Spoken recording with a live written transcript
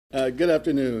Good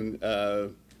afternoon,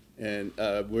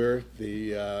 we're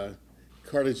the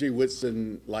Carter G.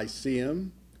 Woodson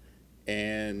Lyceum,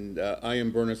 and I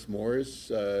am Bernice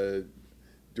Morris,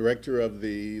 Director of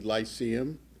the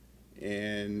Lyceum,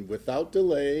 and without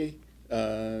delay,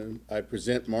 I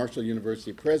present Marshall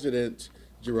University President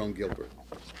Jerome Gilbert.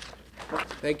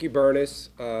 Thank you, Bernice.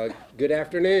 Good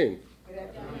afternoon. Good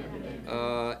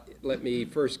afternoon. Let me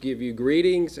first give you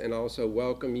greetings and also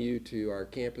welcome you to our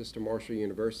campus to Marshall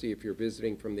University. If you're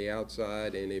visiting from the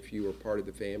outside and if you are part of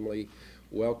the family,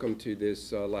 welcome to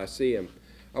this Lyceum.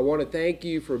 I want to thank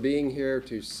you for being here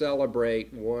to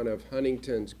celebrate one of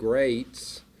Huntington's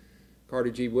greats, Carter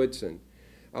G. Woodson.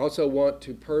 I also want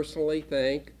to personally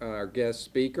thank our guest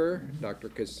speaker, Dr.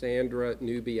 Cassandra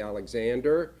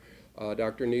Newby-Alexander.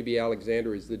 Dr.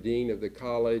 Newby-Alexander is the Dean of the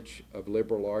College of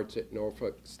Liberal Arts at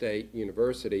Norfolk State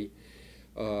University.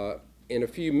 In a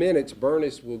few minutes,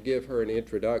 Bernice will give her an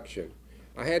introduction.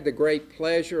 I had the great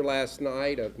pleasure last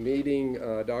night of meeting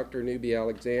Dr.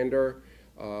 Newby-Alexander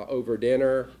over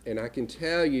dinner, and I can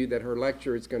tell you that her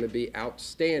lecture is going to be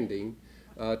outstanding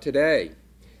today.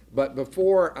 But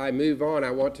before I move on, I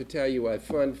want to tell you a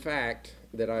fun fact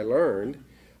that I learned.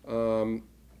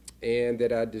 And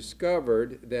that I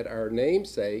discovered that our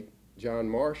namesake, John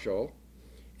Marshall,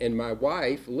 and my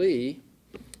wife, Lee,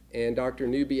 and Dr.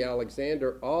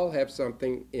 Newby-Alexander all have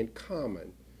something in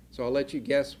common. So I'll let you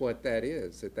guess what that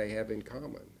is that they have in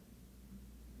common.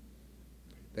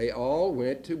 They all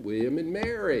went to William and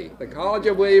Mary, the College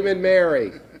of William and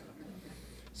Mary.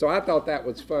 So I thought that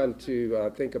was fun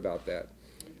to think about that.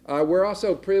 We're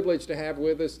also privileged to have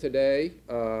with us today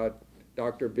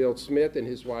Dr. Bill Smith and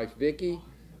his wife, Vicki.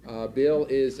 Bill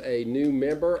is a new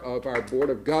member of our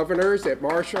Board of Governors at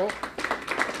Marshall.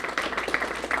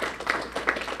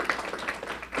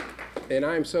 And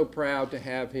I'm so proud to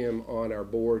have him on our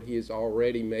board. He is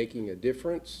already making a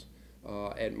difference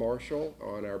at Marshall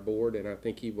on our board, and I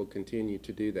think he will continue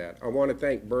to do that. I want to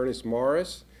thank Bernice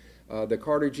Morris, the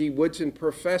Carter G. Woodson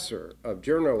Professor of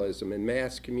Journalism and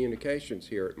Mass Communications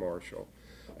here at Marshall,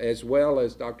 as well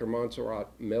as Dr. Montserrat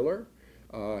Miller,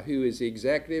 who is the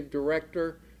Executive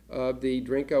Director of the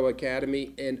Drinko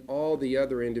Academy, and all the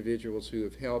other individuals who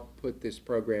have helped put this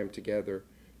program together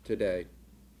today.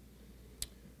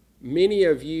 Many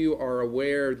of you are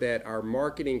aware that our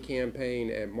marketing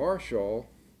campaign at Marshall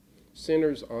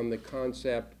centers on the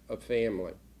concept of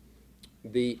family.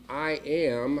 The I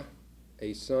am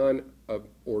a son of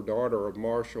or daughter of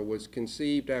Marshall was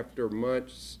conceived after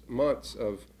months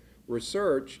of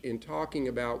research in talking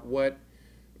about what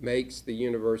makes the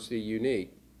university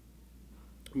unique.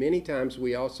 Many times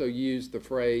we also use the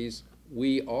phrase,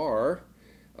 we are,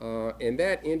 and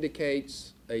that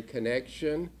indicates a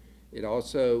connection. It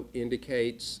also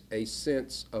indicates a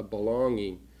sense of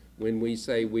belonging when we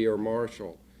say we are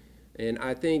Marshall. And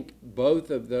I think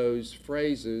both of those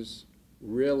phrases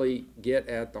really get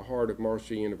at the heart of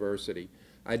Marshall University.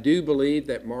 I do believe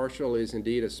that Marshall is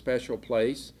indeed a special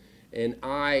place, and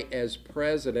I, as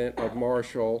president of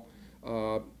Marshall,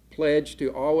 pledge to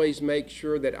always make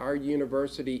sure that our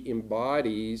university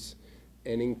embodies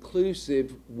an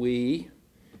inclusive we,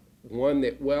 one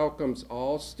that welcomes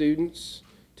all students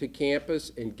to campus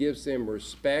and gives them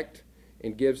respect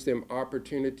and gives them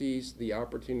opportunities, the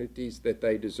opportunities that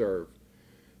they deserve.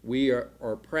 We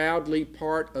are proudly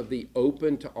part of the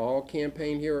Open to All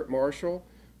campaign here at Marshall,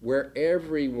 where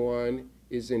everyone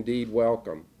is indeed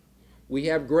welcome. We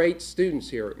have great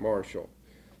students here at Marshall.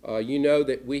 You know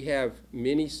that we have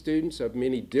many students of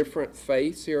many different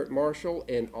faiths here at Marshall,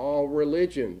 and all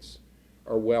religions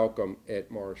are welcome at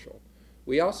Marshall.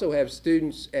 We also have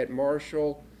students at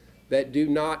Marshall that do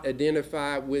not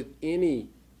identify with any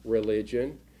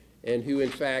religion and who in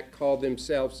fact call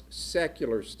themselves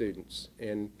secular students.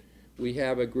 And we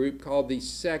have a group called the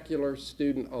Secular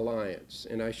Student Alliance.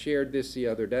 And I shared this the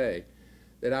other day,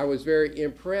 that I was very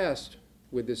impressed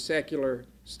with the Secular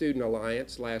Student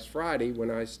Alliance last Friday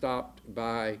when I stopped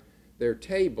by their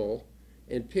table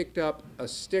and picked up a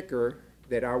sticker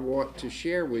that I want to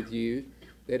share with you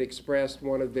that expressed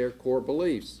one of their core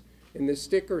beliefs. And the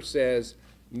sticker says,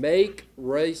 "Make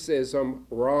racism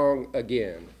wrong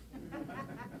again."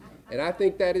 And I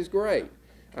think that is great.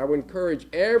 I would encourage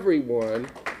everyone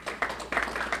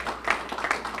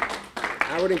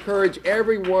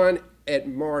at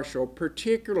Marshall,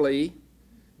 particularly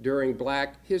during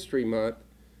Black History Month,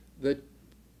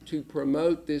 to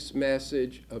promote this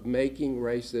message of making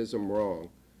racism wrong.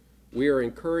 We are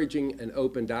encouraging an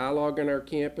open dialogue on our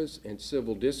campus and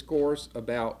civil discourse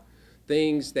about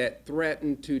things that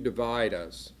threaten to divide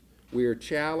us. We are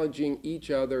challenging each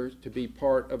other to be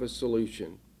part of a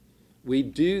solution. We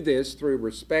do this through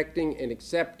respecting and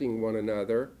accepting one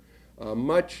another,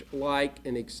 much like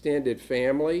an extended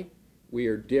family. We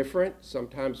are different,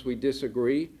 sometimes we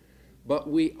disagree, but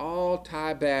we all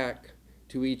tie back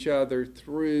to each other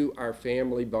through our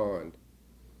family bond.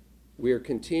 We are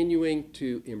continuing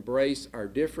to embrace our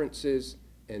differences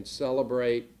and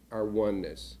celebrate our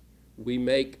oneness. We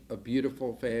make a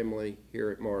beautiful family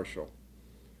here at Marshall.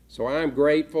 So I'm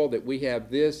grateful that we have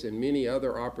this and many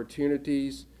other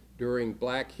opportunities during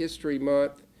Black History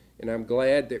Month, and I'm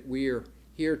glad that we are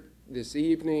here this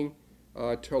evening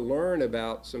to learn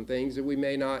about some things that we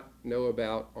may not know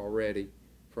about already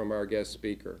from our guest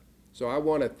speaker. So I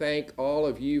want to thank all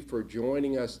of you for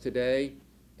joining us today,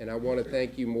 and I want to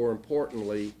thank you more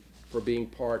importantly for being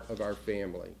part of our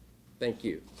family. Thank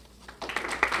you.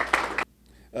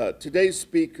 Today's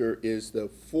speaker is the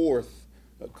fourth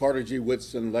Carter G.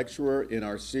 Woodson lecturer in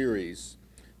our series.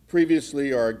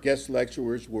 Previously, our guest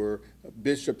lecturers were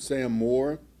Bishop Sam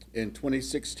Moore in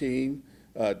 2016,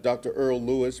 Dr. Earl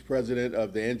Lewis, president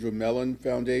of the Andrew Mellon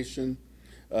Foundation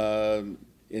in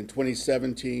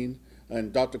 2017,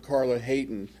 and Dr. Carla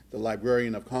Hayton, the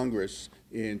Librarian of Congress,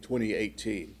 in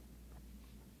 2018.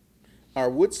 Our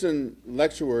Woodson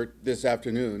lecturer this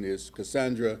afternoon is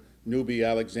Cassandra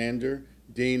Newby-Alexander,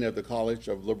 Dean of the College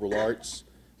of Liberal Arts,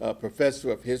 Professor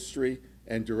of History,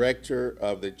 and Director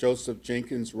of the Joseph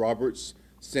Jenkins Roberts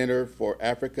Center for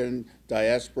African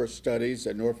Diaspora Studies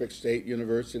at Norfolk State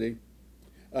University.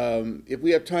 If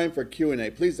we have time for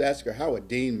Q&A, please ask her how a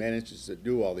dean manages to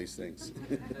do all these things.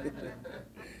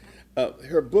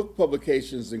 Her book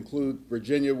publications include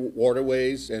Virginia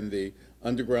Waterways and the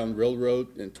Underground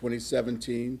Railroad in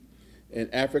 2017,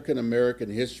 and African American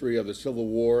History of the Civil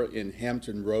War in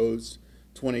Hampton Roads,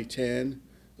 2010,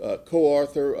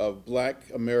 co-author of Black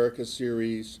America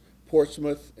series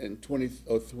Portsmouth in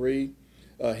 2003,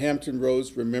 Hampton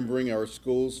Roads Remembering Our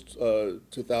Schools,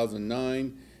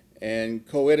 2009, and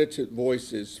co-edited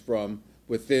Voices from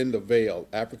Within the Veil,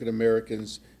 African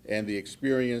Americans and the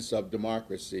Experience of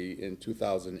Democracy in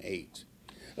 2008.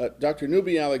 Dr.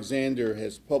 Newby-Alexander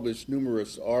has published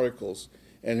numerous articles,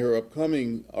 and her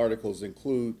upcoming articles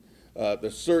include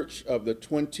The Search of the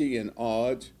 20 and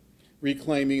Odd,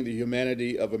 Reclaiming the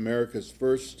Humanity of America's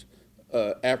First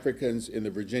Africans in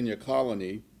the Virginia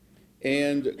Colony,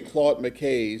 and Claude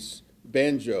McKay's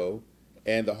Banjo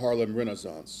and the Harlem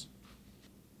Renaissance.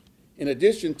 In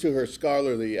addition to her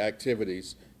scholarly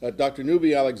activities, Dr.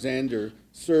 Newby-Alexander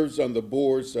serves on the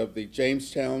boards of the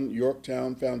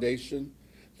Jamestown-Yorktown Foundation,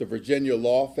 the Virginia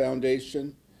Law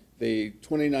Foundation, the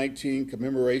 2019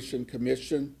 Commemoration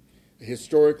Commission, the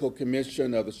Historical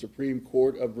Commission of the Supreme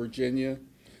Court of Virginia,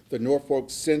 the Norfolk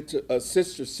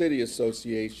Sister City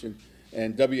Association,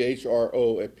 and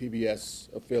WHRO, a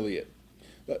PBS affiliate.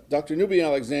 Dr.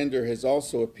 Newby-Alexander has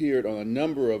also appeared on a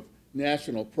number of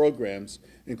national programs,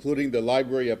 including the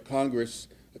Library of Congress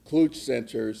Kluge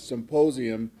Center's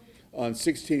Symposium on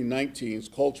 1619's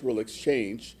Cultural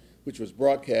Exchange, which was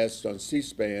broadcast on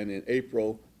C-SPAN in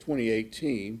April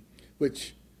 2018,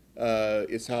 which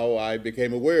is how I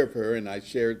became aware of her, and I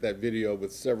shared that video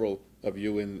with several of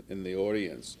you in the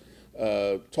audience.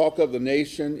 Talk of the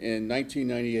Nation in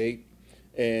 1998,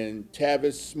 and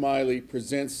Tavis Smiley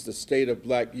Presents the State of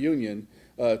Black Union,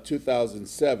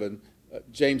 2007,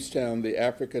 Jamestown, the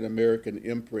African American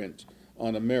Imprint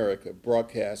on America,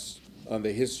 broadcast on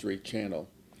the History Channel.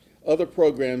 Other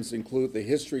programs include the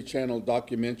History Channel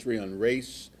documentary on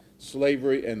race,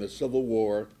 slavery, and the Civil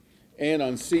War, and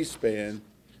on C-SPAN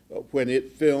when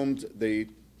it filmed the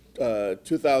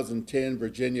 2010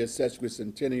 Virginia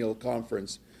Sesquicentennial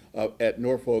Conference at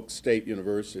Norfolk State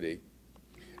University,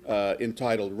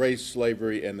 entitled Race,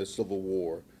 Slavery, and the Civil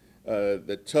War,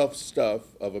 the tough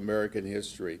stuff of American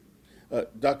history.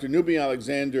 Dr.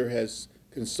 Newby-Alexander has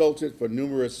consulted for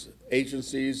numerous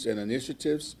agencies and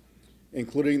initiatives,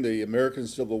 including the American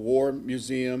Civil War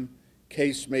Museum,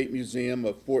 Casemate Museum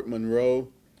of Fort Monroe,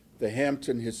 the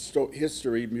Hampton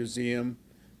History Museum,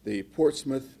 the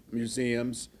Portsmouth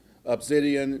Museums,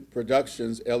 Obsidian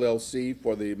Productions, LLC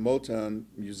for the Motown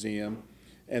Museum,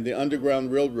 and the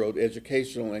Underground Railroad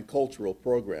Educational and Cultural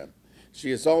Program.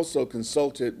 She has also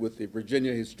consulted with the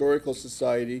Virginia Historical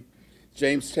Society,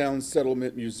 Jamestown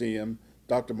Settlement Museum,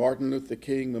 Dr. Martin Luther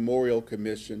King Memorial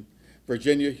Commission,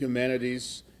 Virginia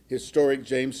Humanities, Historic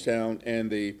Jamestown, and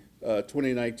the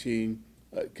 2019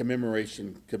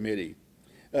 Commemoration Committee.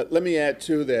 Let me add,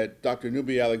 too, that Dr.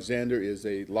 Newby-Alexander is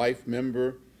a life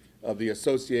member of the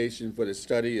Association for the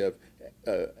Study of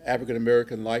African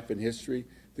American Life and History,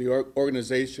 the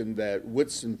organization that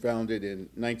Woodson founded in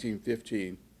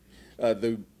 1915.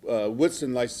 The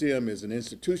Woodson Lyceum is an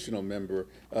institutional member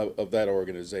of that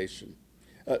organization.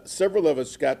 Several of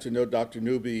us got to know Dr.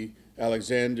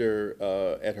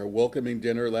 Newby-Alexander at her welcoming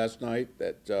dinner last night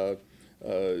that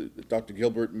Dr.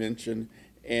 Gilbert mentioned,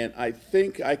 and I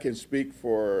think I can speak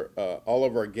for all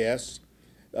of our guests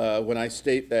when I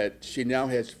state that she now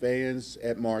has fans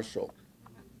at Marshall.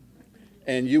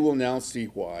 And you will now see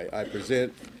why. I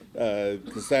present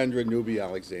Cassandra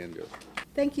Newby-Alexander.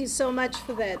 Thank you so much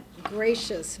for that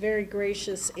gracious, very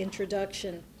gracious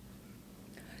introduction.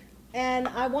 And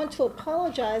I want to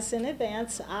apologize in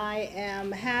advance. I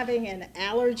am having an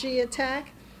allergy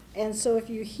attack, and so if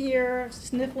you hear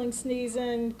sniffling,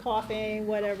 sneezing, coughing,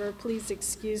 whatever, please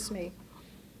excuse me.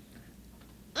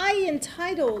 I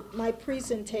entitled my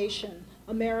presentation,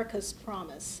 America's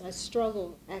Promise. I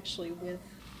struggled actually with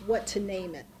what to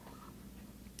name it,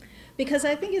 because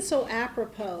I think it's so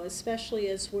apropos, especially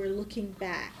as we're looking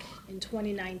back in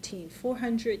 2019,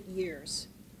 400 years.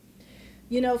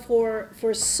 You know,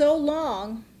 for so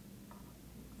long,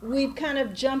 we've kind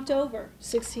of jumped over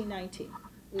 1619.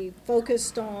 We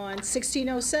focused on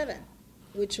 1607,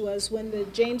 which was when the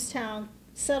Jamestown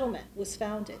settlement was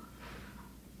founded.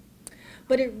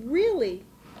 But it really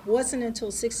wasn't until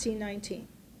 1619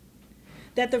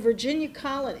 that the Virginia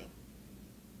colony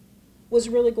was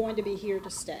really going to be here to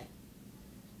stay.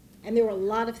 And there were a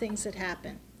lot of things that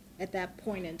happened at that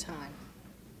point in time.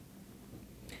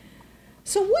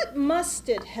 So what must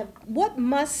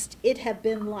it have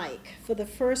been like for the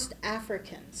first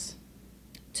Africans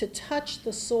to touch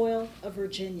the soil of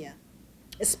Virginia,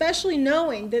 especially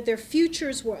knowing that their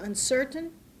futures were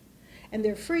uncertain and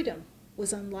their freedom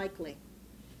was unlikely?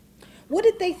 What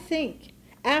did they think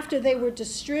after they were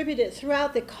distributed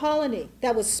throughout the colony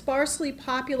that was sparsely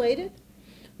populated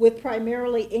with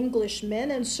primarily English men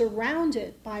and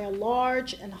surrounded by a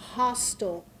large and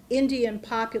hostile Indian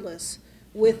populace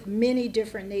with many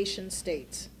different nation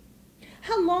states?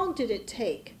 How long did it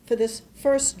take for this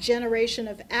first generation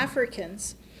of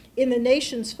Africans in the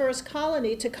nation's first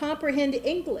colony to comprehend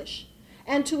English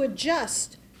and to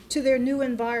adjust to their new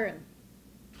environment?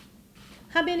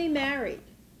 How many married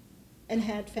and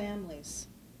had families?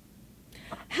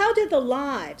 How did the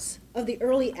lives of the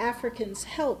early Africans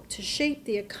help to shape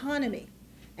the economy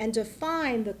and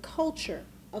define the culture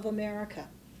of America?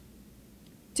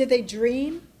 Did they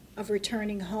dream of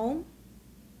returning home?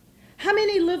 How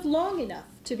many lived long enough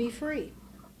to be free?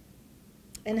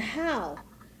 And how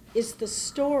is the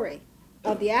story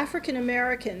of the African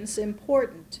Americans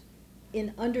important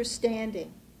in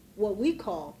understanding what we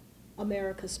call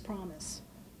America's Promise?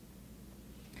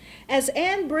 As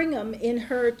Anne Brigham, in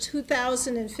her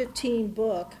 2015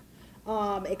 book,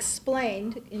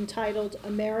 explained, entitled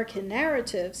American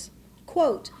Narratives,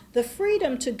 quote, "The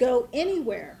freedom to go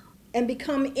anywhere and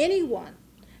become anyone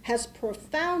has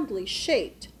profoundly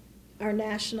shaped our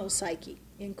national psyche,"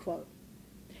 end quote.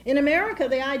 In America,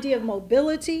 the idea of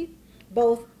mobility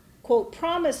both, quote,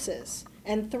 promises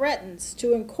and threatens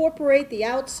to incorporate the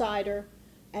outsider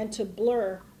and to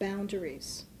blur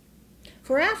boundaries.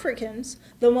 For Africans,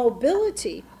 the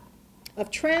mobility of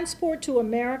transport to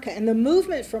America and the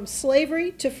movement from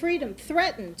slavery to freedom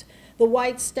threatened the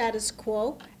white status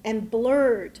quo and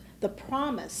blurred the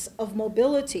promise of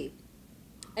mobility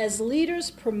as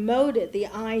leaders promoted the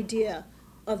idea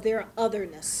of their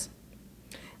otherness.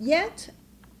 Yet,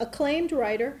 acclaimed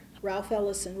writer Ralph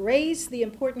Ellison raised the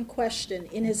important question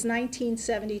in his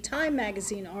 1970 Time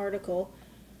magazine article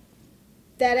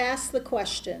that asked the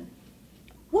question,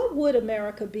 what would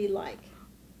America be like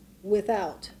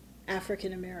without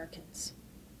African Americans?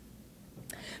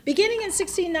 Beginning in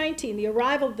 1619, the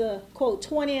arrival of the, quote,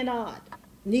 20 and odd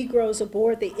Negroes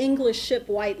aboard the English ship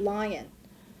White Lion,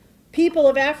 people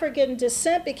of African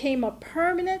descent became a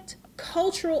permanent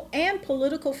cultural and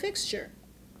political fixture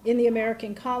in the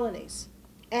American colonies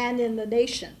and in the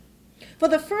nation. For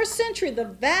the first century, the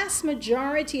vast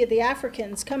majority of the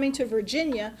Africans coming to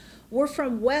Virginia were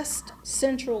from West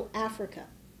Central Africa.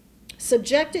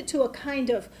 Subjected to a kind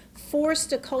of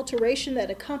forced acculturation that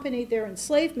accompanied their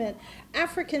enslavement,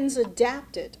 Africans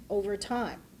adapted over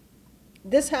time.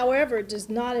 This, however, does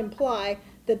not imply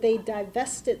that they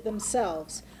divested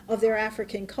themselves of their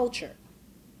African culture.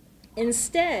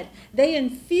 Instead, they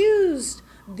infused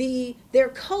their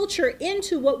culture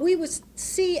into what we would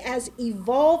see as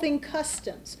evolving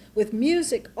customs with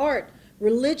music, art,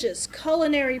 religious,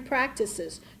 culinary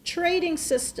practices, trading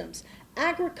systems,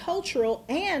 agricultural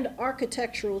and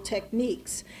architectural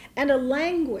techniques, and a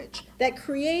language that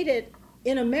created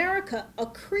in America a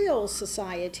Creole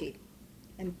society.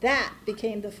 And that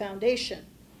became the foundation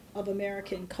of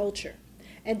American culture.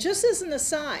 And just as an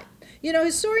aside, You know,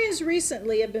 historians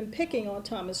recently have been picking on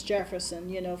Thomas Jefferson,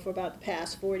 you know, for about the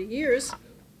past 40 years.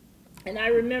 And I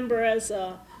remember as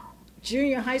a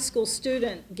junior high school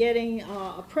student getting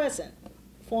a present,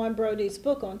 Fawn Brody's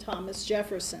book on Thomas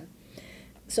Jefferson.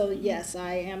 So yes,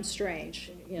 I am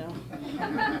strange, you know.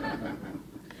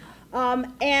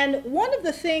 And one of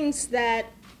the things that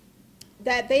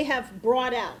they have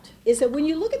brought out is that when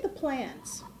you look at the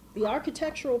plans, the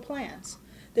architectural plans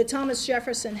that Thomas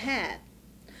Jefferson had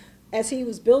as he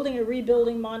was building and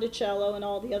rebuilding Monticello and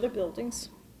all the other buildings,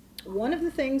 one of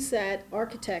the things that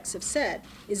architects have said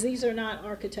is these are not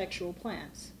architectural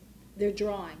plans, they're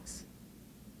drawings.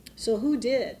 So who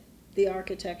did the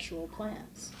architectural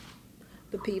plans?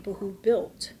 The people who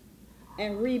built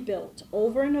and rebuilt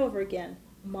over and over again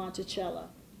Monticello.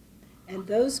 And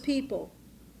those people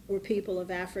were people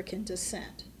of African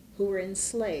descent who were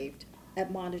enslaved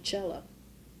at Monticello.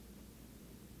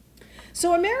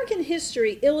 So American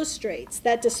history illustrates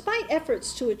that despite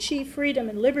efforts to achieve freedom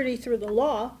and liberty through the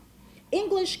law,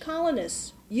 English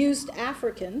colonists used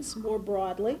Africans more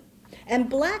broadly, and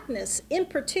blackness in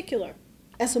particular,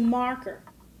 as a marker,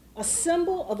 a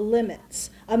symbol of limits,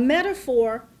 a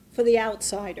metaphor for the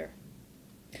outsider.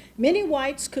 Many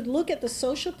whites could look at the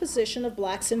social position of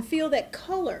blacks and feel that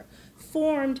color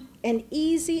formed an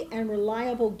easy and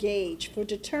reliable gauge for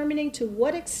determining to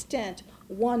what extent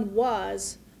one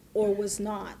was or was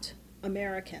not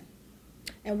American.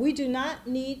 And we do not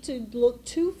need to look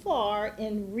too far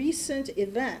in recent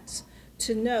events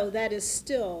to know that is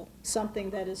still something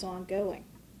that is ongoing.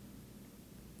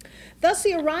 Thus,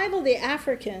 the arrival of the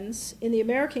Africans in the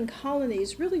American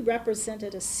colonies really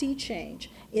represented a sea change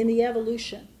in the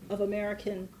evolution of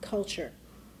American culture.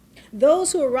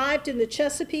 Those who arrived in the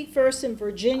Chesapeake, first in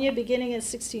Virginia, beginning in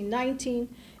 1619,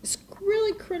 is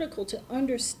really critical to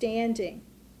understanding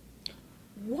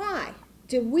why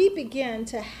did we begin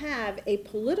to have a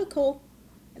political,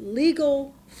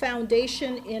 legal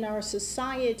foundation in our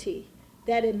society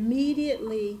that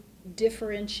immediately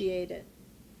differentiated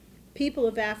people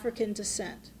of African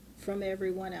descent from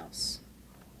everyone else.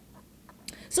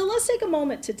 So let's take a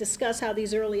moment to discuss how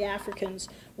these early Africans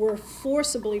were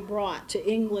forcibly brought to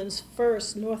England's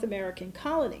first North American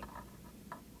colony.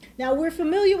 Now, we're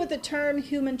familiar with the term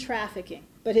human trafficking,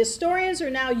 but historians are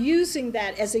now using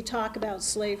that as they talk about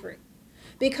slavery,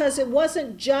 because it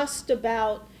wasn't just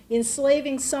about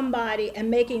enslaving somebody and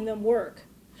making them work.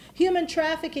 Human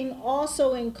trafficking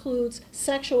also includes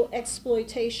sexual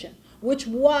exploitation, which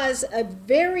was a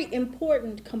very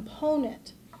important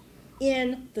component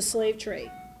in the slave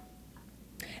trade.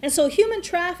 And so human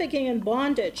trafficking and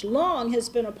bondage long has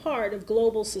been a part of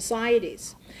global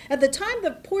societies. At the time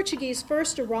the Portuguese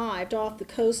first arrived off the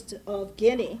coast of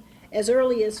Guinea, as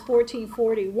early as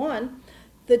 1441,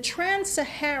 the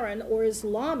trans-Saharan or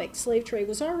Islamic slave trade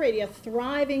was already a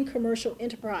thriving commercial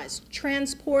enterprise,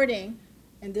 transporting,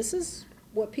 and this is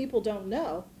what people don't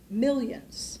know,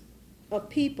 millions of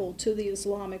people to the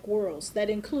Islamic worlds that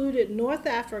included North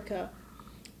Africa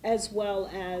as well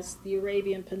as the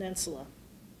Arabian Peninsula.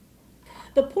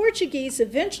 The Portuguese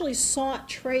eventually sought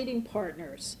trading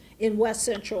partners in West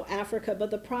Central Africa,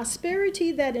 but the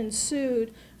prosperity that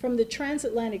ensued from the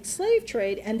transatlantic slave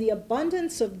trade and the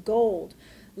abundance of gold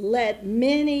led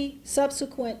many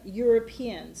subsequent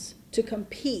Europeans to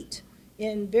compete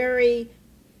in very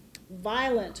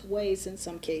violent ways in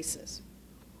some cases.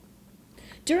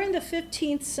 During the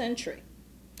 15th century,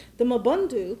 the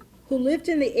Mabundu, who lived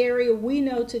in the area we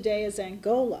know today as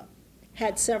Angola,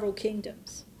 had several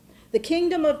kingdoms. The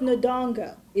kingdom of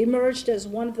Ndongo emerged as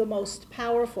one of the most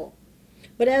powerful.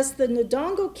 But as the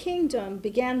Ndongo kingdom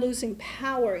began losing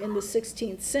power in the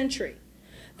 16th century,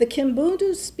 the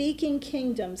Kimbundu-speaking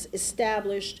kingdoms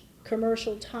established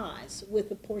commercial ties with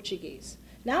the Portuguese.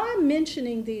 Now I'm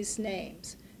mentioning these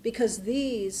names because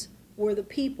these were the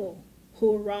people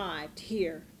who arrived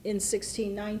here in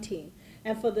 1619.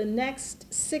 And for the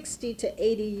next 60 to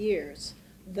 80 years,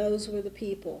 those were the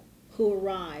people who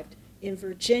arrived in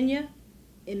Virginia,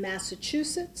 in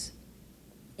Massachusetts,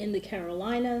 in the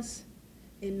Carolinas,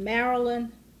 in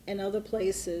Maryland, and other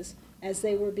places as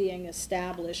they were being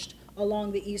established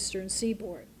along the eastern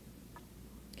seaboard.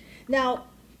 Now,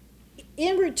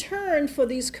 in return for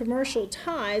these commercial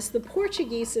ties, the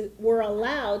Portuguese were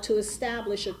allowed to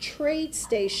establish a trade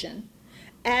station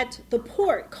at the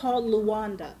port called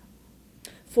Luanda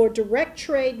for direct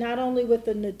trade not only with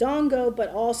the Ndongo but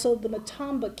also the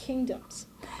Matamba kingdoms.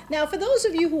 Now, for those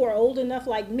of you who are old enough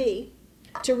like me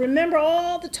to remember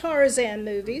all the Tarzan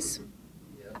movies,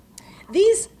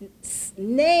 these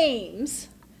names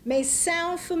may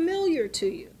sound familiar to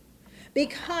you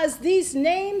because these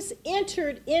names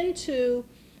entered into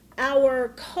our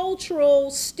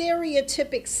cultural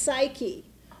stereotypic psyche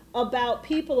about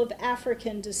people of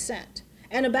African descent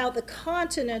and about the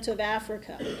continent of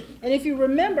Africa. And if you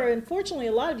remember, unfortunately,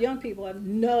 a lot of young people have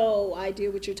no idea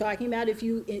what you're talking about. If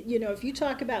you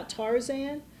talk about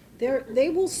Tarzan, they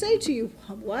will say to you,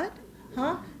 what?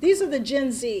 Huh? These are the Gen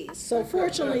Zs. So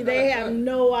fortunately, they have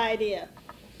no idea.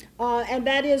 And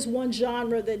that is one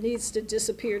genre that needs to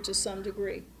disappear to some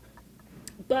degree.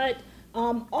 But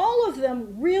all of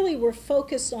them really were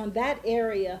focused on that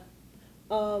area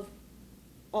of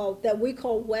that we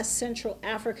call West Central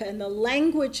Africa, and the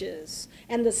languages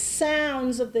and the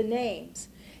sounds of the names.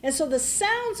 And so the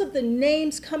sounds of the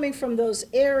names coming from those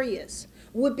areas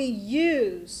would be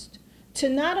used to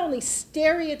not only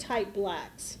stereotype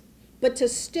blacks, but to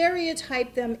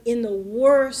stereotype them in the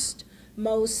worst,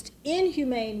 most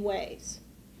inhumane ways.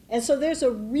 And so there's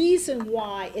a reason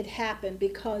why it happened,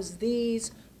 because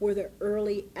these were the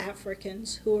early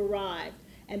Africans who arrived.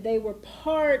 And they were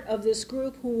part of this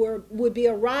group who would be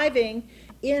arriving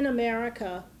in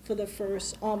America for the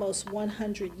first almost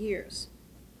 100 years.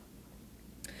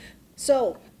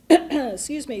 So,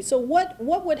 excuse me, so what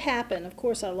would happen? Of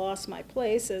course, I lost my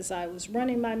place as I was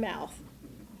running my mouth.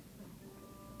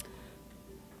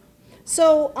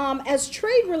 So as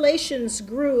trade relations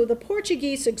grew, the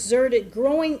Portuguese exerted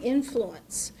growing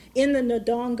influence in the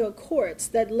Ndongo courts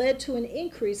that led to an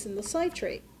increase in the slave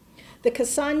trade. The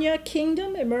Cassandra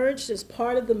kingdom emerged as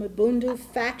part of the Mbundu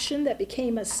faction that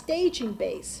became a staging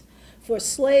base for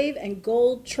slave and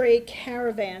gold trade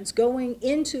caravans going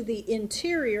into the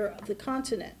interior of the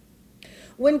continent.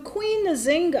 When Queen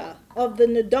Nzinga of the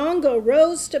Ndongo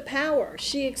rose to power,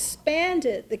 she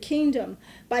expanded the kingdom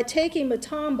by taking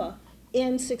Matamba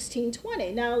in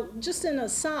 1620. Now, just an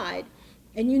aside,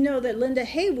 and you know that Linda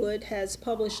Haywood has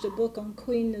published a book on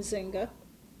Queen Nzinga,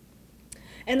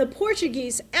 and the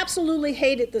Portuguese absolutely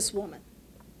hated this woman.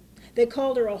 They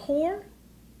called her a whore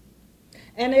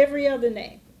and every other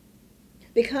name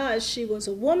because she was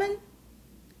a woman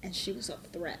and she was a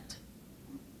threat.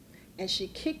 And she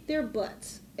kicked their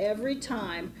butts every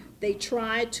time they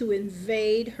tried to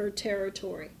invade her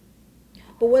territory.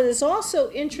 But what is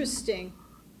also interesting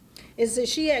is that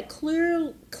she had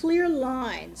clear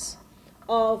lines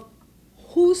of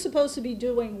who's supposed to be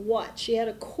doing what. She had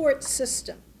a court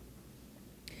system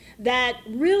that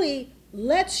really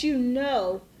lets you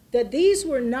know that these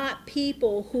were not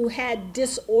people who had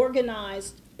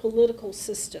disorganized political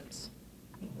systems.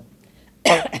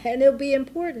 And it'll be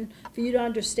important for you to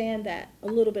understand that a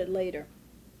little bit later.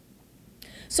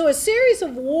 So a series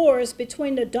of wars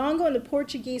between Ndongo and the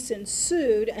Portuguese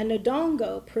ensued, and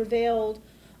Ndongo prevailed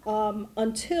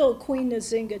until Queen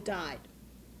Nzinga died.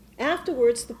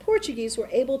 Afterwards, the Portuguese were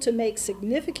able to make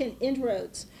significant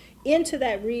inroads into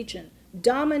that region,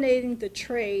 dominating the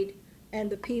trade and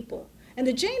the people. And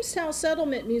the Jamestown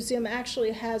Settlement Museum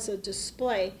actually has a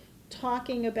display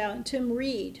talking about, and Tim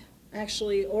Reed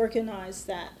actually organized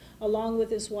that, along with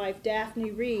his wife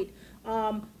Daphne Reed,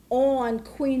 on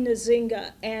Queen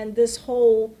Nzinga and this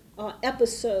whole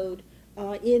episode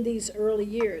in these early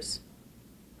years.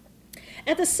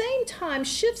 At the same time,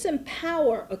 shifts in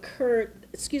power occurred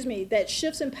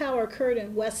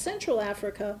in West Central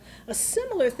Africa. A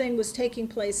similar thing was taking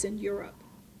place in Europe.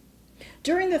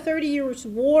 During the 30 Years'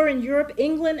 War in Europe,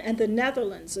 England and the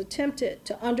Netherlands attempted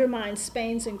to undermine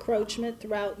Spain's encroachment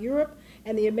throughout Europe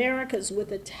and the Americas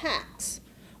with attacks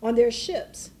on their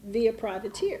ships via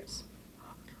privateers.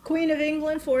 Queen of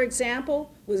England, for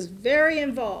example, was very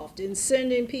involved in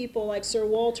sending people like Sir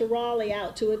Walter Raleigh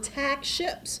out to attack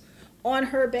ships on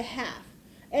her behalf.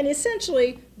 And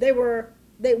essentially,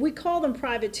 we call them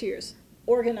privateers,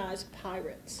 organized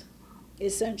pirates,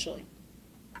 essentially.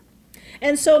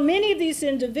 And so many of these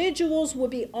individuals would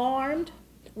be armed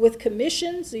with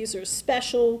commissions. These are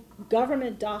special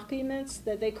government documents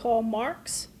that they call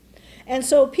marks. And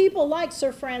so people like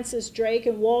Sir Francis Drake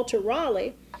and Walter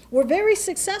Raleigh were very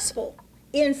successful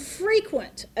in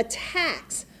frequent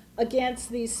attacks against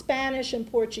these Spanish and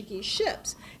Portuguese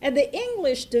ships. And the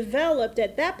English developed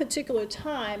at that particular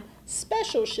time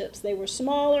special ships. They were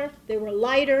smaller, they were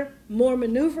lighter, more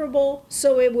maneuverable,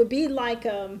 so it would be like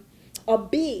a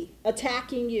bee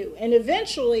attacking you. And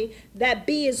eventually that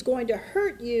bee is going to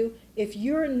hurt you if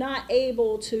you're not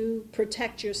able to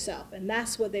protect yourself. And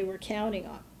that's what they were counting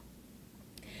on.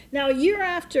 Now, a year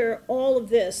after all of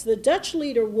this, the Dutch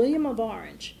leader William of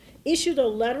Orange issued a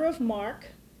letter of marque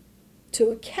to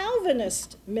a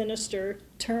Calvinist minister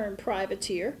turned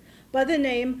privateer by the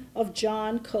name of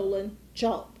John Colin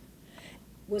Julp.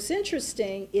 What's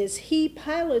interesting is he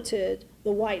piloted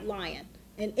the White Lion,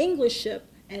 an English ship,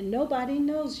 and nobody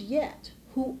knows yet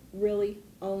who really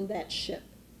owned that ship.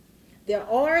 There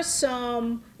are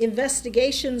some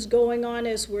investigations going on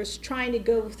as we're trying to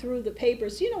go through the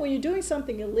papers. You know, when you're doing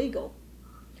something illegal,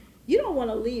 you don't want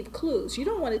to leave clues. You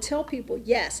don't want to tell people,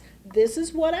 yes, this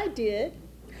is what I did,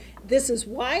 this is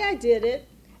why I did it,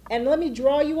 and let me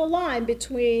draw you a line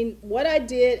between what I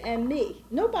did and me.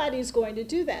 Nobody's going to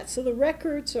do that. So the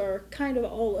records are kind of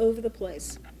all over the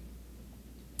place.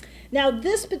 Now,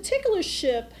 this particular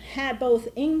ship had both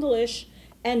English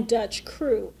and Dutch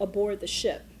crew aboard the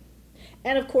ship.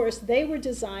 And of course, they were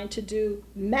designed to do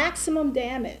maximum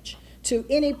damage to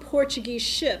any Portuguese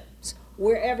ships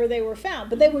wherever they were found.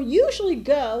 But they would usually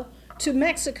go to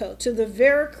Mexico, to the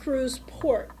Veracruz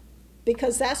port,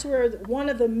 because that's where one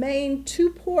of the main two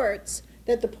ports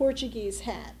that the Portuguese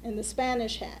had and the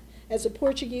Spanish had. As the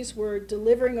Portuguese were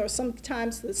delivering, or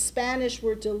sometimes the Spanish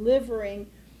were delivering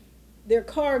their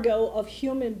cargo of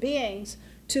human beings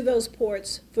to those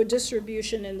ports for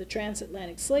distribution in the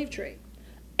transatlantic slave trade.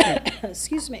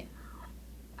 Excuse me.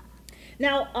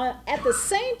 Now, at the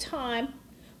same time,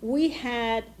 we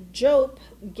had Jope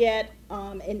get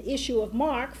an issue of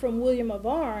marque from William of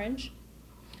Orange.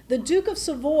 The Duke of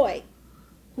Savoy,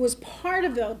 who was part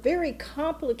of a very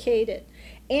complicated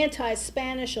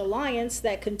anti-Spanish alliance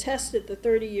that contested the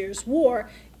 30 Years' War,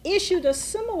 issued a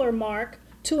similar marque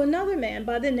to another man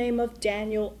by the name of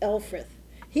Daniel Elfrith.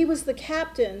 He was the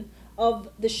captain of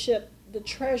the ship, the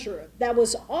Treasurer, that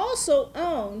was also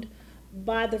owned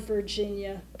by the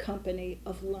Virginia Company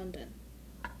of London.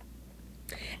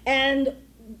 And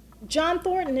John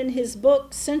Thornton, in his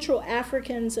book, Central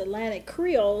Africans, Atlantic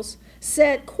Creoles,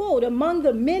 said, quote, among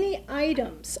the many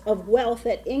items of wealth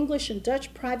that English and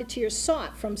Dutch privateers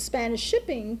sought from Spanish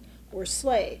shipping were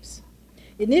slaves.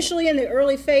 Initially, in the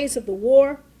early phase of the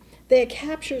war, they had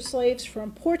captured slaves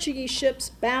from Portuguese ships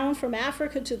bound from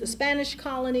Africa to the Spanish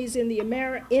colonies in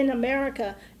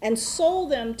America and sold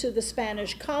them to the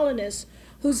Spanish colonists,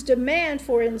 whose demand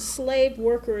for enslaved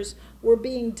workers were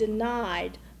being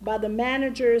denied by the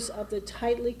managers of the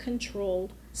tightly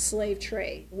controlled slave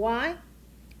trade. Why?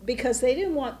 Because they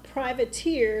didn't want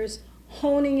privateers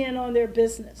honing in on their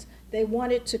business. They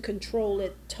wanted to control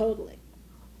it totally.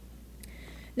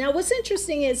 Now, what's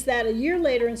interesting is that a year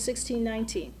later, in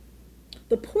 1619,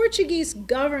 the Portuguese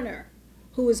governor,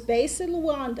 who was based in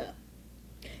Luanda,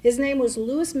 his name was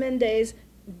Luis Mendes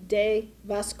de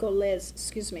Vasconcelos.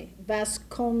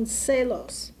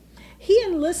 He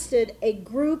enlisted a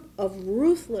group of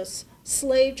ruthless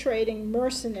slave trading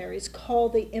mercenaries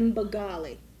called the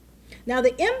Imbagali. Now,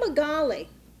 the Imbagali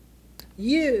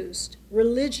used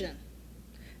religion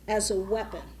as a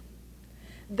weapon.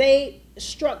 They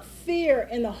struck fear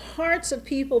in the hearts of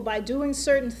people by doing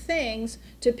certain things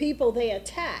to people they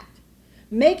attacked,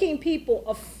 making people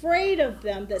afraid of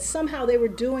them, that somehow they were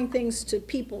doing things to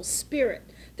people's spirit.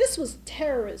 This was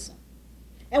terrorism.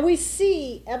 And we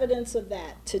see evidence of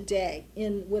that today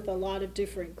with a lot of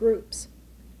different groups.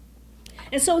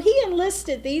 And so he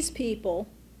enlisted these people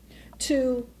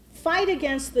to fight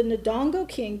against the Ndongo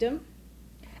kingdom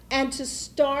and to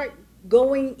start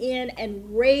going in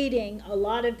and raiding a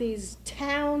lot of these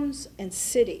towns and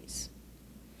cities.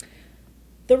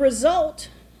 The result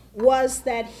was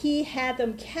that he had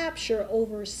them capture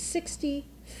over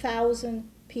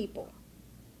 60,000 people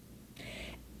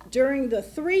during the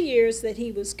 3 years that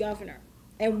he was governor.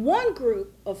 And one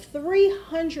group of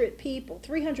 300 people,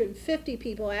 350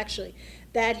 people actually,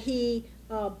 that he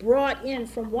brought in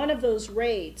from one of those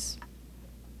raids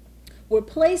were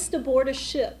placed aboard a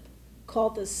ship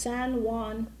called the San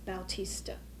Juan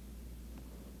Bautista.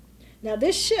 Now,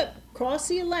 this ship crossed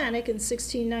the Atlantic in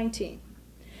 1619.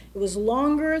 It was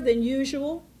longer than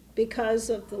usual because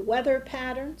of the weather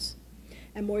patterns,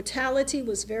 and mortality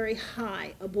was very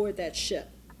high aboard that ship.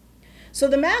 So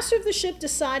the master of the ship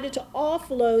decided to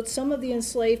offload some of the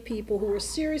enslaved people who were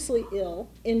seriously ill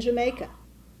in Jamaica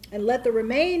and let the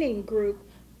remaining group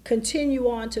continue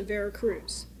on to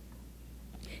Veracruz.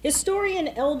 Historian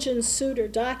Elgin Suter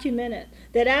documented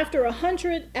that after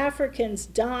 100 Africans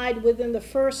died within the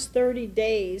first 30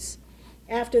 days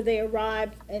after they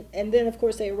arrived, and then of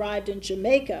course they arrived in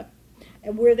Jamaica,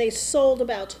 and where they sold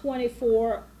about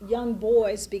 24 young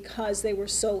boys because they were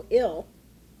so ill,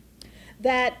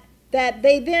 that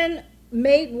they then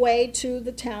made way to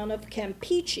the town of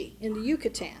Campeche in the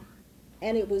Yucatan.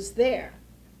 And it was there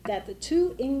that the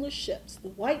two English ships, the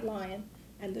White Lion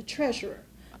and the Treasurer,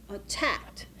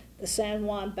 attacked the San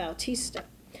Juan Bautista.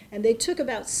 And they took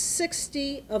about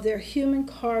 60 of their human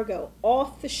cargo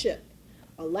off the ship,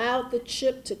 allowed the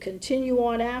ship to continue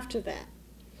on after that,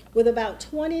 with about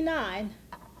 29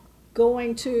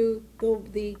 going to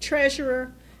the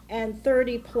Treasurer and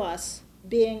 30 plus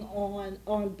being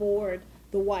on board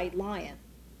the White Lion.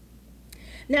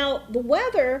 Now, the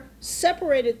weather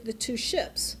separated the two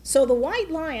ships. So the White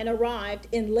Lion arrived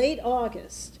in late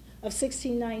August of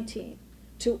 1619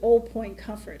 to Old Point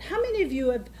Comfort. How many of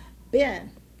you have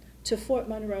been to Fort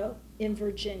Monroe in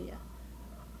Virginia?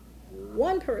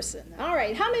 One person. All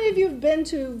right. How many of you have been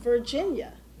to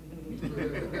Virginia?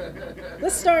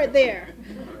 Let's start there.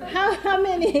 How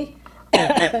many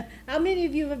how many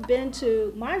of you have been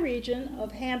to my region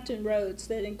of Hampton Roads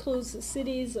that includes the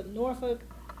cities of Norfolk,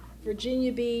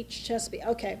 Virginia Beach, Chesapeake?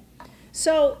 Okay.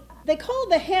 So they call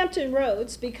the Hampton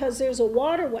Roads because there's a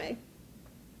waterway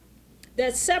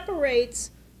that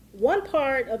separates one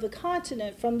part of the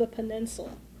continent from the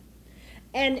peninsula.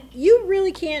 And you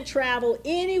really can't travel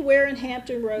anywhere in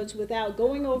Hampton Roads without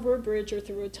going over a bridge or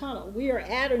through a tunnel. We are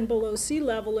at and below sea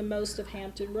level in most of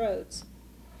Hampton Roads.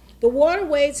 The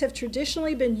waterways have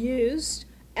traditionally been used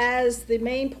as the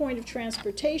main point of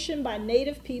transportation by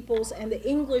native peoples, and the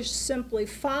English simply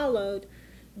followed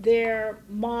their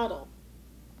model.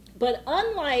 But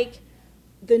unlike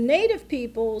the native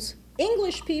peoples,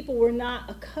 English people were not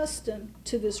accustomed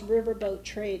to this riverboat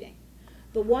trading.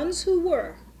 The ones who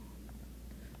were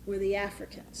the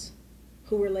Africans,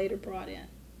 who were later brought in.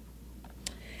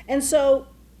 And so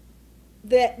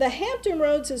the Hampton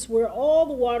Roads is where all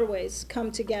the waterways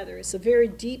come together. It's a very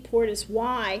deep port. It's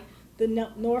why the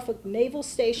Norfolk Naval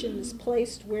Station is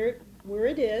placed where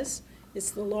it is.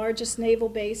 It's the largest naval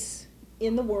base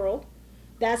in the world.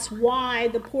 That's why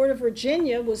the Port of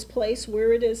Virginia was placed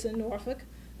where it is in Norfolk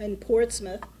and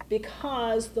Portsmouth,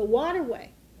 because the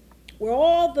waterway, where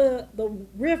all the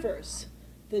rivers,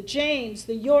 the James,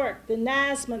 the York, the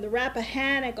Nasman, the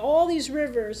Rappahannock, all these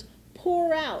rivers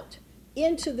pour out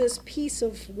into this piece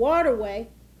of waterway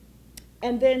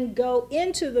and then go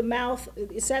into the mouth.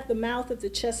 It's at the mouth of the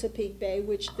Chesapeake Bay,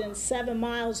 which then 7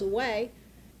 miles away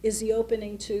is the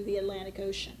opening to the Atlantic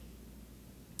Ocean.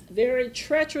 Very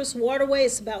treacherous waterway.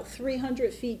 It's about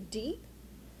 300 feet deep.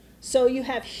 So you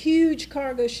have huge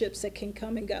cargo ships that can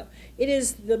come and go. It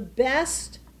is the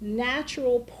best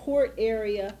natural port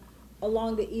area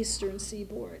along the eastern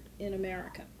seaboard in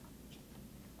America.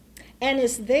 And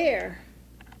it's there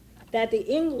that the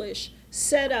English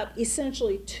set up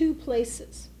essentially two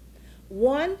places.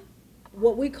 One,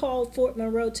 what we call Fort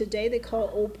Monroe today, they call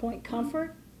Old Point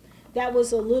Comfort. That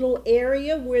was a little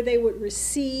area where they would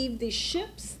receive the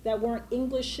ships that weren't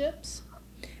English ships.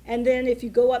 And then if you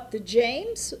go up the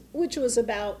James, which was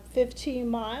about 15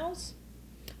 miles,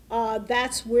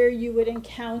 that's where you would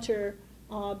encounter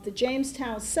the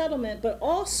Jamestown settlement, but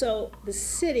also the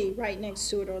city right next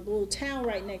to it, or the little town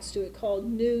right next to it called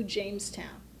New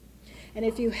Jamestown. And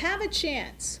if you have a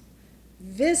chance,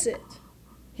 visit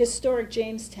historic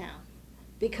Jamestown,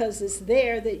 because it's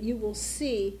there that you will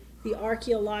see the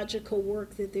archaeological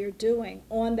work that they're doing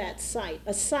on that site,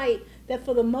 a site that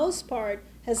for the most part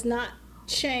has not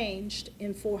changed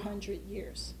in 400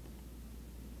 years.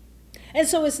 And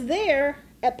so it's there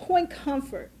at Point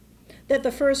Comfort that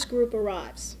the first group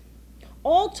arrives.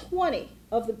 All 20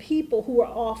 of the people who were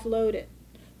offloaded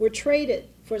were traded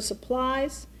for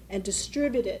supplies and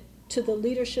distributed to the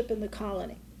leadership in the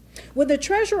colony. When the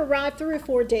treasure arrived 3 or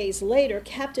 4 days later,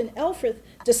 Captain Elfrith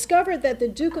discovered that the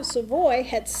Duke of Savoy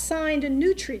had signed a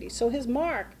new treaty, so his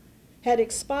mark had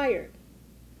expired.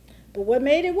 But what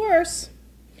made it worse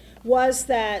was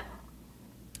that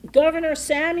Governor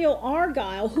Samuel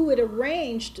Argyle, who had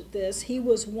arranged this, he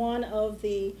was one of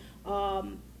the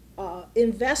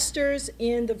investors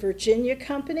in the Virginia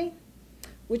Company,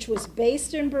 which was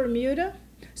based in Bermuda.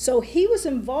 So he was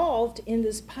involved in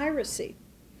this piracy.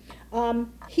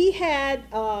 He had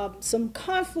some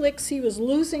conflicts. He was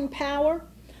losing power.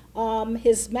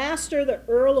 His master, the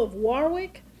Earl of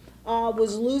Warwick,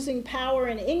 was losing power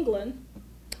in England.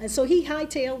 And so he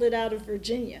hightailed it out of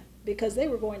Virginia because they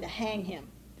were going to hang him.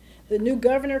 The new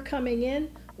governor coming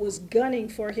in was gunning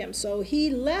for him. So he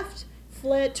left,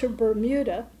 fled to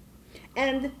Bermuda,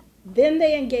 and then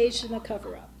they engaged in a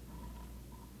cover-up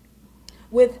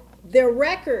with their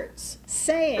records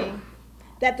saying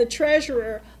that the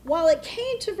treasurer, while it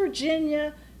came to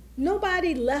Virginia,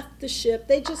 nobody left the ship.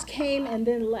 They just came and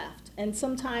then left. And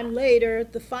sometime later,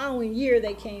 the following year,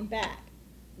 they came back.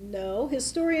 No,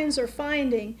 historians are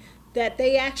finding that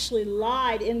they actually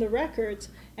lied in the records.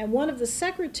 And one of the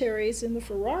secretaries in the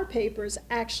Farrar papers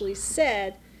actually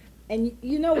said, and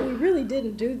you know, we really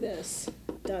didn't do this, ...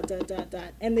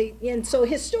 And so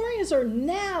historians are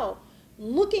now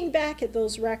looking back at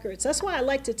those records. That's why I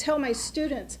like to tell my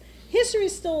students, history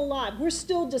is still alive. We're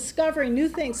still discovering new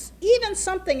things, even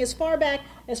something as far back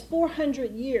as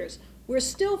 400 years. We're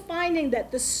still finding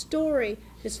that the story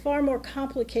is far more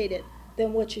complicated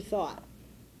than what you thought.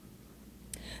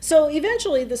 So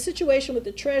eventually, the situation with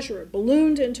the treasurer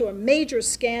ballooned into a major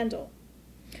scandal,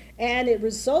 and it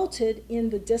resulted in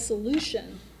the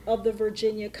dissolution of the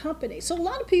Virginia Company. So a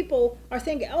lot of people are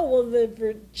thinking, oh, well, the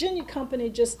Virginia Company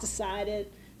just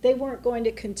decided they weren't going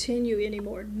to continue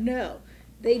anymore. No,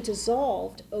 they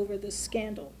dissolved over this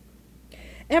scandal.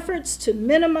 Efforts to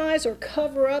minimize or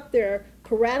cover up their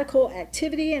piratical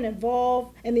activity and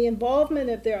the involvement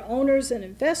of their owners and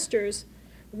investors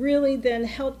really then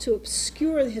helped to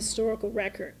obscure the historical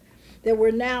record that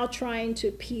we're now trying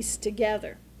to piece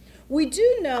together. We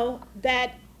do know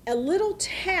that a little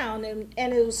town,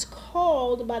 and it was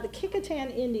called by the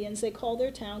Kicquetan Indians, they called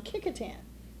their town Kicquetan.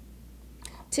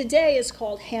 Today is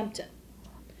called Hampton.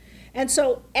 And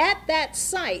so at that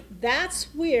site,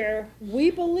 that's where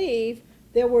we believe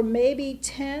there were maybe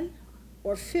 10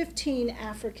 or 15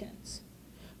 Africans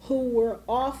who were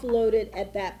offloaded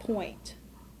at that point,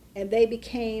 and they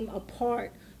became a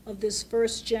part of this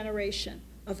first generation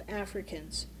of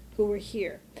Africans who were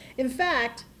here. In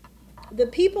fact, the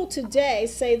people today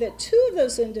say that 2 of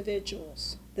those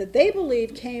individuals that they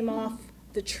believe came off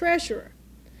the treasurer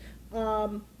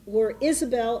were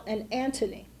Isabel and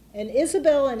Antony. And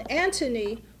Isabel and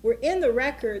Antony were in the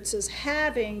records as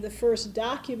having the first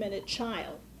documented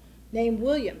child named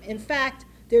William. In fact,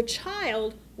 their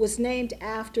child was named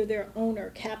after their owner,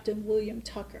 Captain William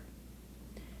Tucker.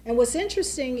 And what's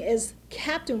interesting is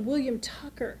Captain William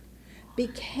Tucker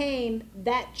became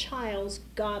that child's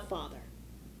godfather.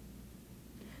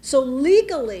 So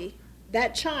legally,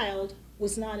 that child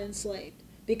was not enslaved,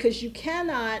 because you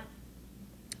cannot,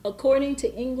 according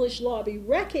to English law, be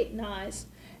recognized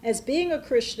as being a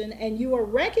Christian, and you are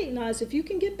recognized, if you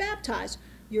can get baptized,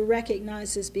 you're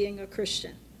recognized as being a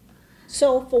Christian.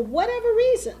 So for whatever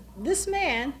reason, this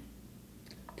man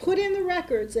put in the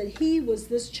records that he was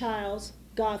this child's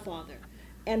godfather.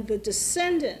 And the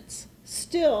descendants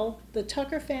still, the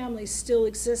Tucker family still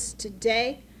exists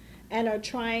today and are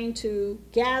trying to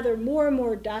gather more and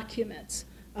more documents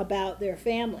about their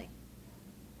family.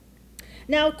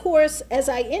 Now, of course, as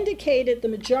I indicated, the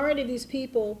majority of these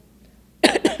people,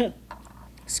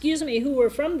 excuse me, who were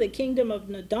from the kingdom of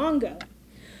Ndongo,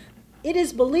 it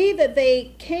is believed that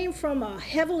they came from a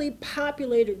heavily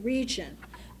populated region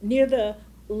near the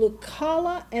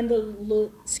Lukala and the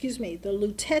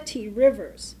Luteti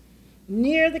rivers,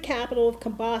 near the capital of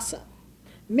Kabasa.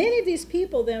 Many of these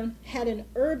people then had an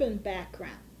urban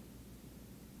background.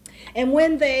 And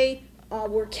when they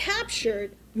were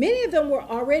captured, many of them were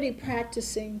already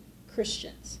practicing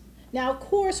Christians. Now, of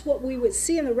course, what we would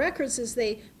see in the records is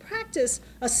they practice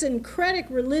a syncretic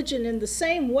religion in the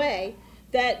same way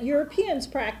that Europeans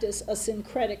practice a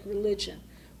syncretic religion,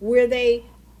 where they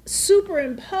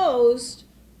superimposed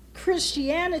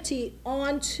Christianity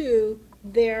onto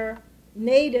their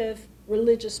native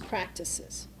religious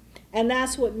practices. And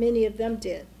that's what many of them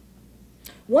did.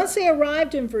 Once they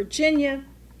arrived in Virginia,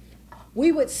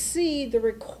 we would see the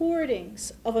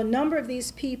recordings of a number of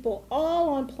these people all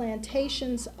on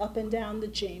plantations up and down the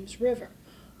James River.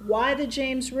 Why the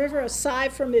James River,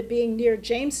 aside from it being near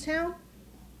Jamestown?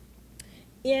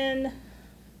 In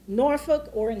Norfolk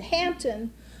or in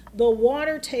Hampton, the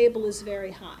water table is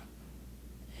very high.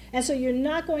 And so you're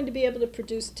not going to be able to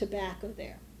produce tobacco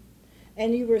there.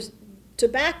 And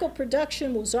tobacco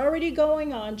production was already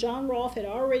going on. John Rolfe had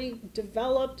already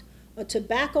developed a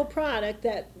tobacco product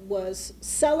that was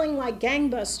selling like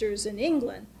gangbusters in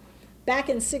England back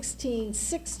in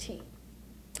 1616.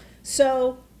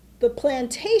 So the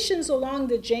plantations along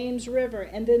the James River,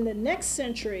 and then the next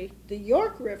century, the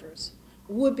York Rivers,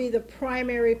 would be the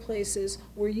primary places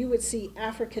where you would see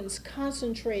Africans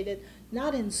concentrated,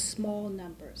 not in small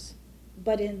numbers,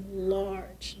 but in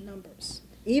large numbers.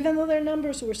 Even though their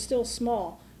numbers were still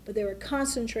small, but they were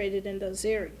concentrated in those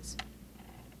areas.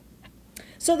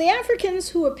 So the Africans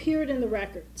who appeared in the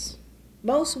records,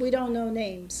 most we don't know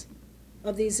names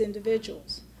of these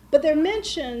individuals, but they're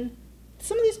mentioned,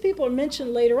 some of these people are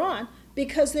mentioned later on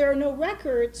because there are no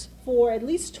records for at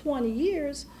least 20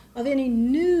 years of any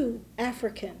new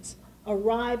Africans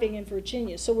arriving in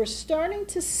Virginia. So we're starting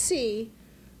to see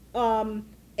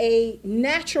a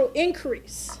natural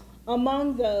increase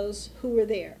among those who were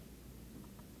there.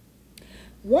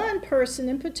 One person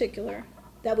in particular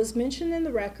that was mentioned in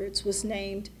the records was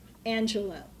named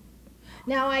Angelo.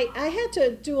 Now, I had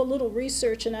to do a little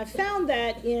research, and I found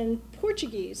that in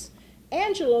Portuguese,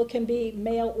 Angelo can be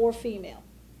male or female.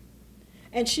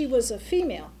 And she was a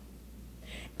female.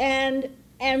 And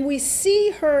we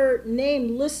see her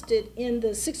name listed in the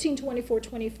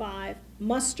 1624-25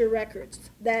 muster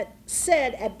records that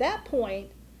said at that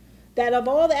point that of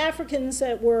all the Africans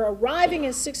that were arriving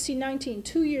in 1619,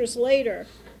 2 years later,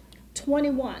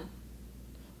 21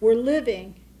 were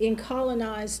living in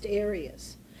colonized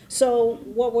areas. So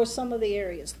what were some of the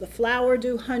areas? The Flower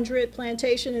Dew 100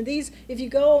 plantation, and these, if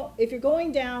you're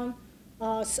going down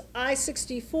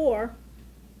I-64,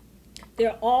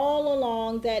 they're all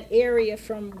along that area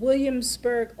from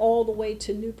Williamsburg all the way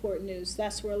to Newport News.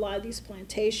 That's where a lot of these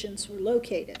plantations were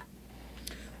located.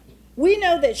 We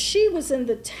know that she was in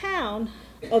the town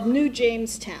of New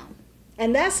Jamestown,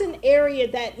 and that's an area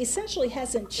that essentially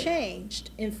hasn't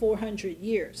changed in 400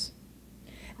 years.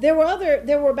 There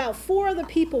were about 4 other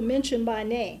people mentioned by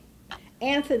name.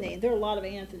 Anthony, there are a lot of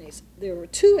Anthonys. There were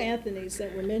 2 Anthonys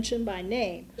that were mentioned by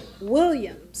name,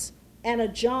 Williams and a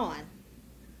John.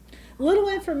 Little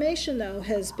information, though,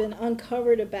 has been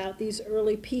uncovered about these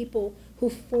early people who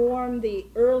formed the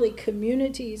early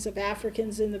communities of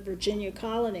Africans in the Virginia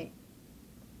colony.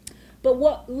 But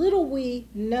what little we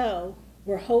know,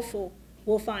 we're hopeful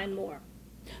we'll find more.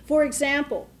 For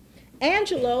example,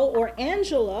 Angelo or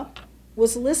Angela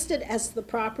was listed as the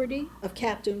property of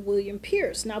Captain William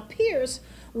Pierce. Now, Pierce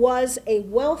was a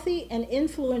wealthy and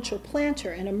influential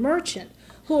planter and a merchant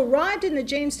who arrived in the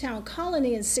Jamestown colony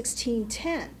in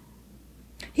 1610.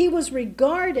 He was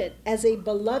regarded as a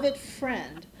beloved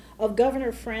friend of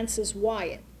Governor Francis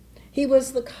Wyatt. He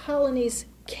was the colony's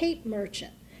Cape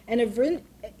merchant and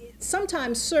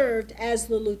sometimes served as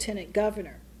the lieutenant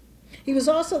governor. He was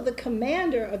also the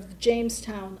commander of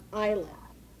Jamestown Island.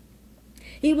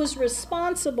 He was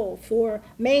responsible for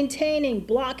maintaining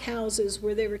blockhouses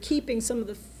where they were keeping some of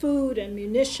the food and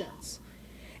munitions.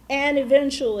 And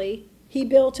eventually, he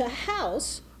built a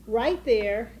house right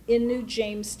there in New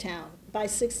Jamestown by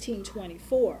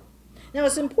 1624. Now,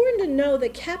 it's important to know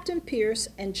that Captain Pierce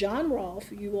and John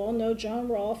Rolfe, you all know John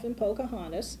Rolfe and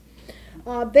Pocahontas,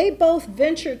 they both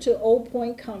ventured to Old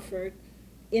Point Comfort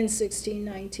in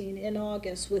 1619 in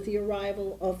August with the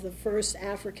arrival of the first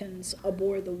Africans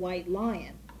aboard the White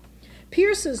Lion.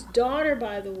 Pierce's daughter,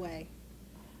 by the way,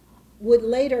 would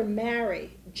later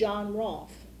marry John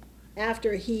Rolfe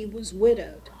after he was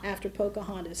widowed, after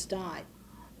Pocahontas died.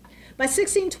 By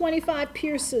 1625,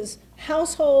 Pierce's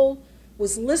household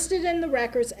was listed in the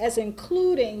records as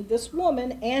including this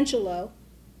woman, Angelo,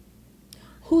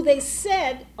 who they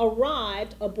said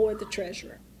arrived aboard the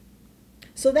Treasurer.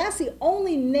 So that's the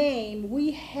only name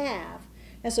we have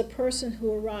as a person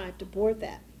who arrived aboard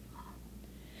that.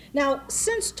 Now,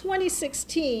 since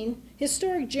 2016,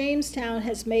 Historic Jamestown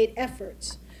has made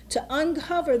efforts to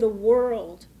uncover the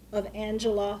world of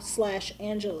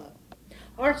Angela/Angelo.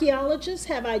 Archaeologists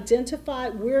have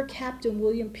identified where Captain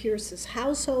William Pierce's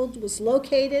household was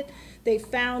located. They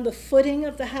found the footing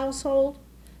of the household,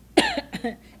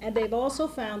 and they've also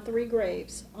found 3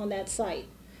 graves on that site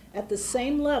at the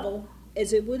same level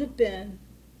as it would have been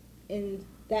in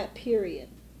that period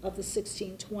of the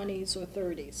 1620s or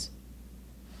 30s.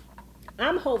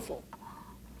 I'm hopeful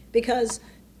because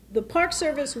the Park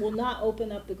Service will not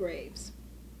open up the graves.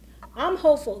 I'm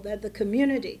hopeful that the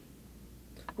community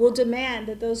will demand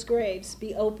that those graves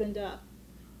be opened up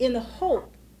in the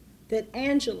hope that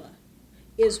Angela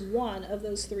is one of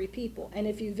those 3 people. And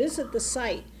if you visit the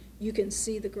site, you can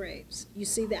see the graves. You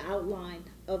see the outline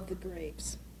of the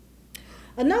graves.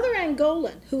 Another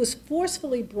Angolan who was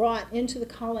forcefully brought into the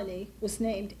colony was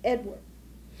named Edward.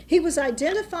 He was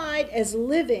identified as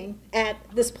living at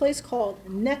this place called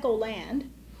Neckoland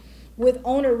with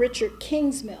owner Richard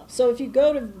Kingsmill. So if you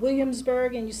go to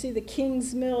Williamsburg and you see the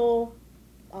Kingsmill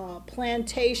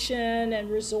plantation and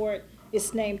resort,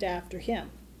 it's named after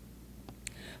him.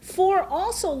 4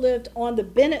 also lived on the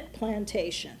Bennett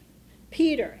plantation: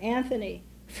 Peter, Anthony,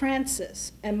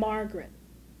 Francis, and Margaret.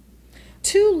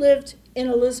 2 lived in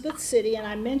Elizabeth City, and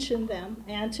I mentioned them,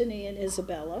 Anthony and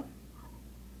Isabella.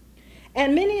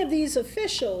 And many of these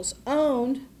officials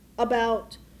owned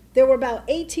there were about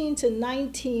 18 to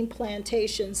 19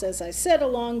 plantations, as I said,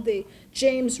 along the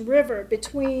James River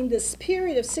between this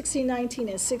period of 1619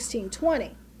 and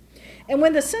 1620. And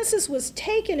when the census was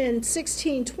taken in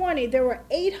 1620, there were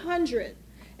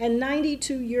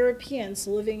 892 Europeans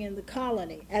living in the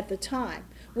colony at the time,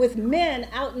 with men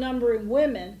outnumbering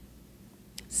women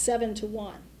 7 to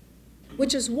 1,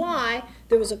 which is why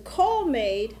there was a call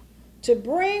made to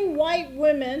bring white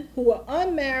women who were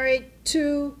unmarried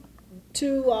to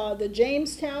the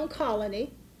Jamestown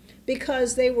colony,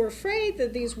 because they were afraid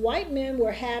that these white men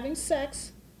were having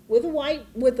sex with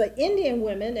the Indian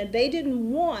women, and they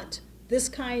didn't want this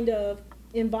kind of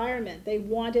environment. They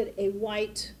wanted a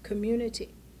white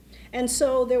community. And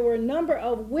so there were a number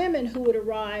of women who would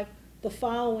arrive the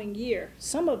following year.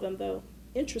 Some of them, though,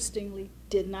 interestingly,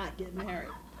 did not get married.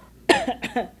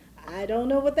 I don't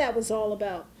know what that was all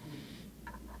about.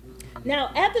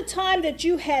 Now, at the time that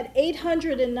you had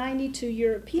 892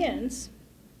 Europeans,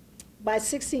 in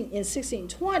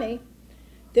 1620,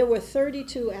 there were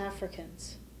 32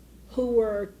 Africans who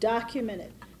were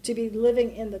documented to be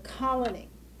living in the colony.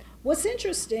 What's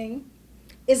interesting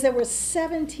is there were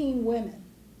 17 women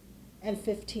and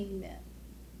 15 men.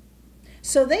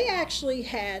 So they actually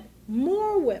had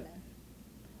more women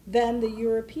than the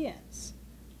Europeans.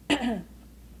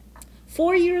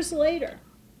 4 years later,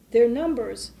 their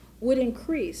numbers would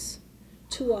increase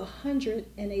to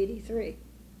 183.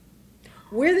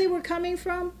 Where they were coming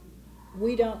from,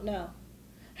 we don't know.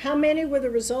 How many were the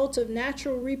result of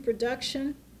natural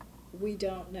reproduction? We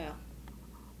don't know.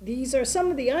 These are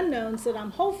some of the unknowns that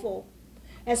I'm hopeful,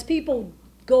 as people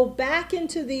go back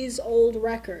into these old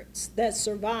records that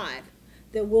survive,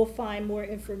 that we'll find more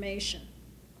information.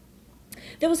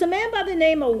 There was a man by the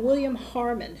name of William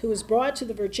Harmon who was brought to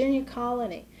the Virginia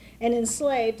colony and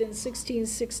enslaved in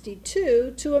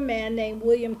 1662 to a man named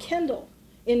William Kendall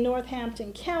in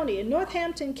Northampton County. In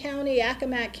Northampton County,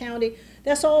 Accomack County,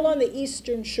 that's all on the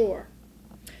eastern shore.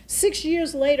 6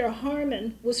 years later,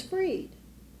 Harmon was freed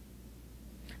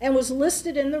and was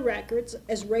listed in the records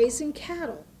as raising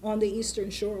cattle on the eastern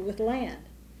shore with land.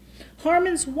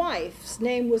 Harmon's wife's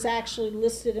name was actually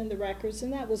listed in the records,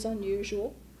 and that was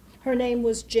unusual. Her name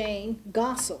was Jane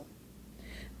Gossel.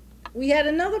 We had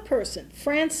another person,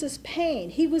 Francis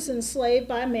Payne. He was enslaved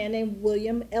by a man named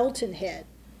William Eltonhead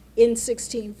in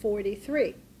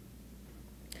 1643.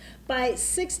 By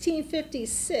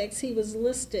 1656, he was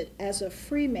listed as a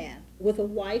free man with a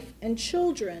wife and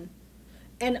children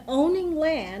and owning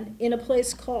land in a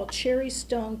place called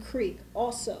Cherrystone Creek,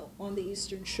 also on the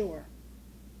eastern shore.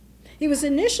 He was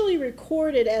initially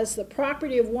recorded as the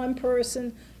property of one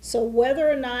person, so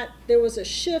whether or not there was a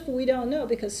shift, we don't know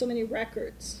because so many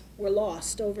records were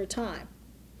lost over time.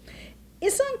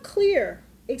 It's unclear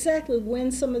exactly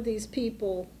when some of these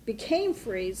people became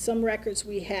free. Some records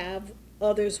we have,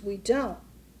 others we don't.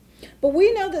 But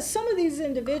we know that some of these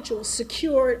individuals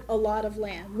secured a lot of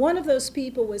land. One of those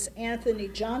people was Anthony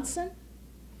Johnson,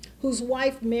 whose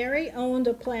wife Mary owned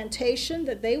a plantation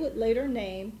that they would later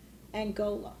name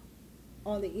Angola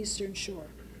on the eastern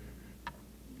shore.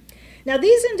 Now,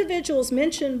 these individuals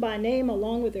mentioned by name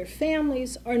along with their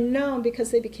families are known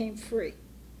because they became free.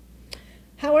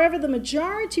 However, the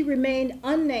majority remained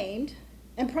unnamed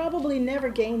and probably never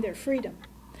gained their freedom.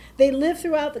 They lived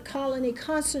throughout the colony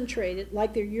concentrated,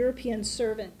 like their European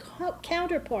servant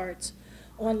counterparts,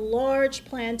 on large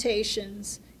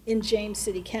plantations in James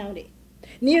City County.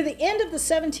 Near the end of the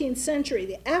 17th century,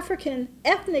 the African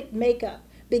ethnic makeup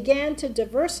began to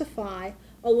diversify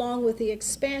along with the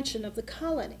expansion of the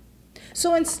colony.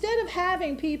 So instead of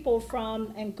having people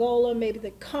from Angola, maybe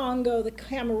the Congo, the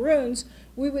Cameroons,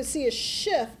 we would see a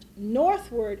shift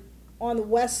northward on the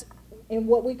west, in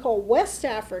what we call West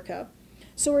Africa.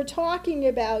 So we're talking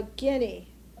about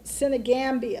Guinea,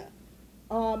 Senegambia,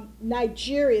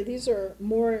 Nigeria. These are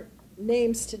more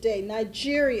names today.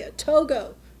 Nigeria,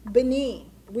 Togo, Benin.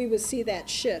 We would see that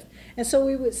shift. And so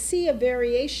we would see a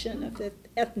variation of the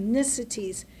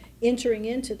ethnicities entering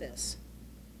into this.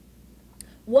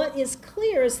 What is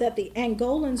clear is that the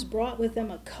Angolans brought with them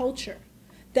a culture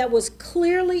that was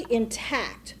clearly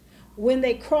intact when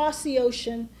they crossed the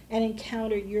ocean and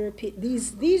encountered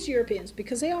these Europeans,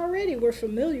 because they already were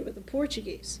familiar with the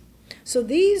Portuguese. So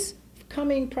these,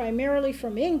 coming primarily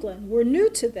from England, were new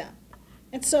to them.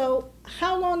 And so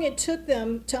how long it took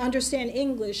them to understand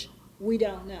English, we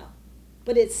don't know.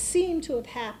 But it seemed to have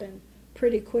happened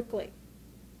pretty quickly.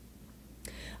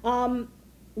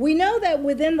 We know that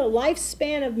within the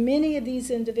lifespan of many of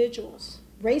these individuals,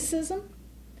 racism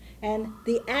and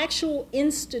the actual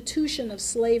institution of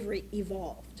slavery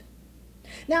evolved.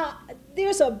 Now,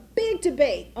 there's a big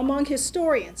debate among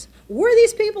historians. Were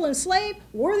these people enslaved?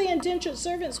 Were they indentured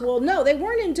servants? Well, no, they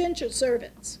weren't indentured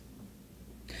servants.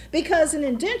 Because an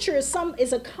indenture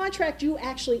is a contract you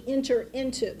actually enter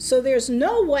into. So there's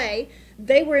no way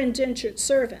they were indentured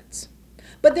servants.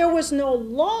 But there was no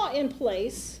law in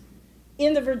place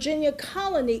in the Virginia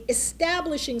colony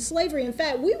establishing slavery. In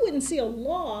fact, we wouldn't see a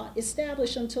law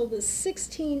established until the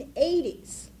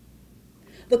 1680s.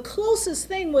 The closest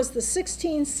thing was the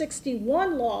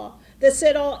 1661 law that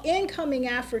said all incoming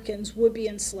Africans would be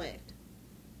enslaved.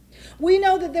 We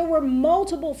know that there were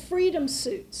multiple freedom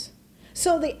suits.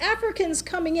 So the Africans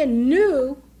coming in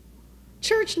knew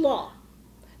church law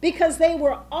because they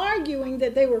were arguing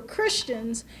that they were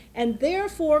Christians and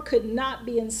therefore could not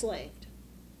be enslaved.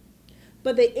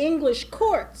 But the English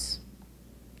courts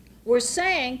were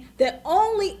saying that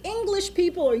only English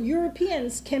people or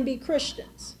Europeans can be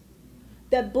Christians,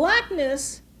 that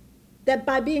blackness that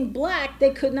by being black,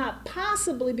 they could not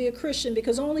possibly be a Christian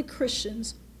because only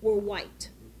Christians were white.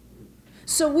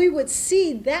 So we would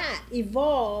see that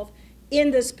evolve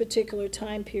in this particular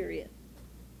time period.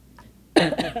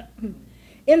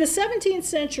 In the 17th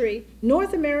century,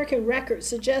 North American records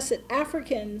suggest that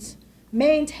Africans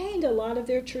maintained a lot of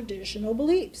their traditional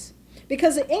beliefs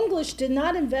because the English did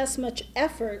not invest much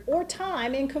effort or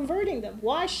time in converting them.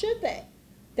 Why should they?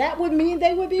 That would mean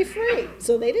they would be free,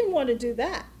 so they didn't want to do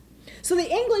that. So the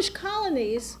English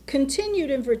colonies continued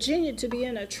in Virginia to be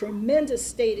in a tremendous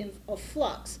state of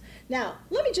flux. Now,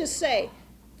 let me just say,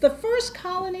 the first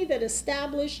colony that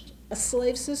established a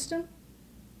slave system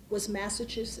was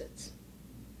Massachusetts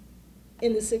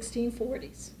in the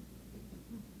 1640s.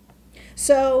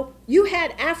 So you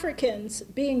had Africans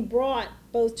being brought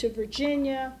both to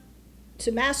Virginia,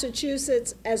 to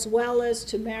Massachusetts, as well as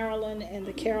to Maryland and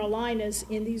the Carolinas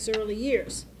in these early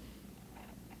years.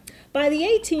 By the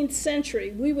 18th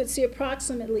century, we would see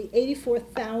approximately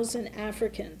 84,000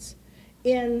 Africans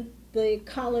in the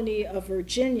colony of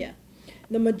Virginia.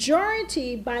 The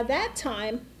majority by that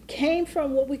time came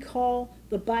from what we call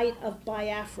the Bight of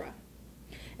Biafra.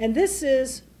 And this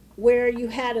is where you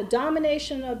had a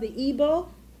domination of the Igbo,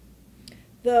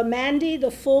 the Mandi,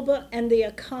 the Fulba, and the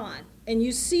Akan. And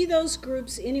you see those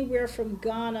groups anywhere from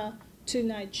Ghana to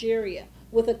Nigeria,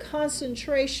 with a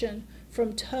concentration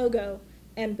from Togo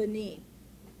and Benin.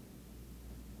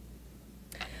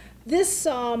 This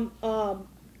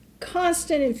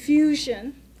constant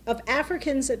infusion of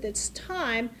Africans at this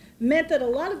time meant that a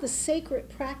lot of the sacred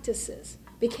practices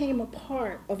became a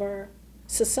part of our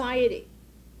society.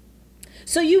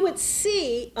 So you would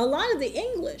see a lot of the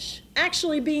English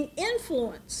actually being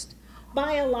influenced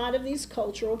by a lot of these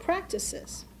cultural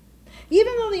practices.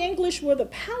 Even though the English were the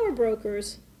power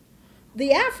brokers,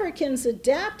 the Africans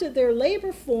adapted their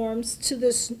labor forms to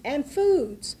this and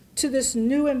foods to this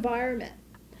new environment.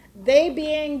 They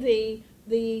being the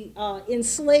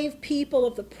enslaved people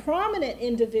of the prominent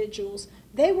individuals,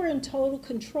 they were in total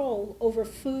control over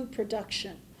food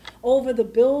production, over the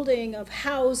building of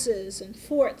houses and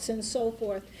forts and so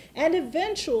forth, and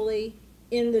eventually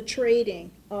in the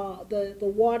trading, the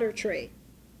water trade.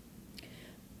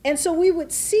 And so we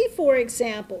would see, for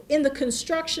example, in the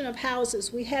construction of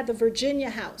houses, we had the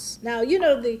Virginia house. Now, you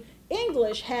know, the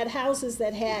English had houses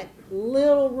that had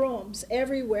little rooms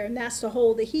everywhere, and that's to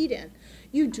hold the heat in.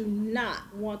 You do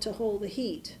not want to hold the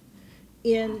heat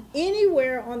in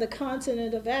anywhere on the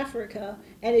continent of Africa.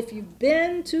 And if you've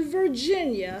been to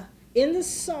Virginia in the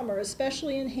summer,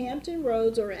 especially in Hampton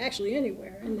Roads, or actually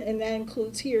anywhere, and that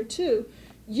includes here too,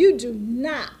 you do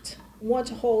not want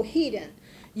to hold heat in.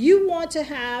 You want to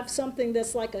have something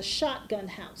that's like a shotgun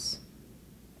house,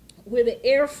 where the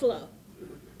airflow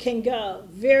can go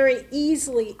very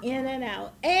easily in and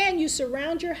out, and you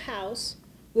surround your house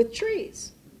with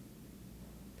trees.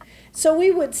 So we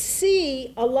would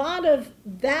see a lot of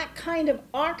that kind of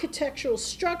architectural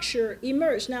structure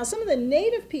emerge. Now, some of the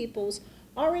native peoples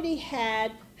already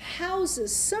had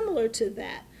houses similar to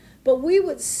that, but we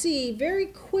would see very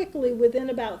quickly, within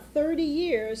about 30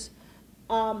 years,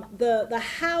 the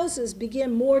houses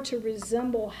begin more to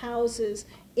resemble houses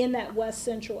in that West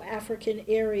Central African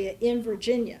area in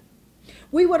Virginia.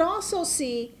 We would also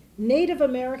see Native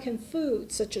American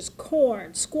foods such as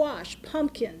corn, squash,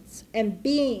 pumpkins, and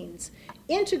beans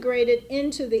integrated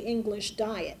into the English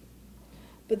diet.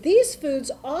 But these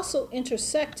foods also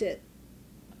intersected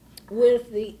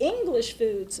with the English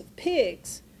foods of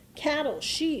pigs, cattle,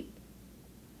 sheep,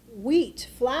 wheat,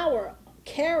 flour,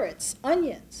 carrots,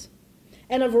 onions,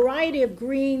 and a variety of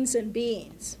greens and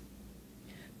beans.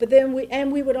 But then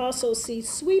we would also see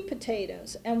sweet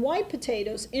potatoes and white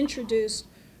potatoes introduced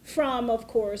from, of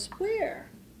course, where?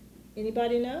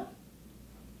 Anybody know?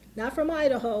 Not from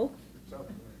Idaho.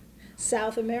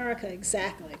 South America,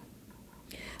 exactly.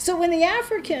 So when the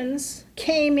Africans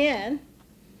came in,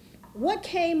 what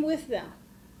came with them?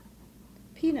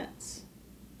 Peanuts,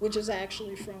 which is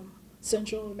actually from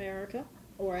Central America,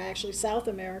 or actually South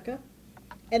America,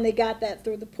 and they got that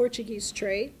through the Portuguese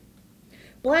trade.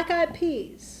 Black-eyed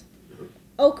peas,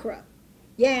 okra,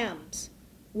 yams,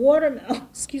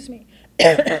 watermelons,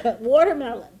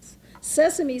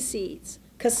 sesame seeds,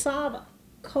 cassava,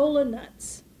 cola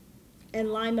nuts,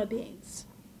 and lima beans.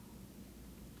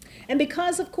 And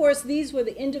because, of course, these were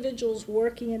the individuals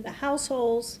working in the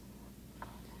households,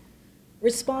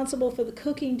 responsible for the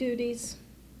cooking duties,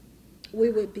 we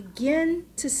would begin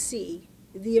to see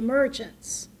the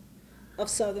emergence of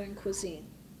Southern cuisine.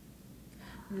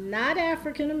 Not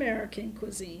African American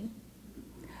cuisine,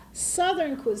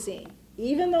 Southern cuisine,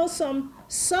 even though some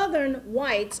Southern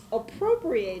whites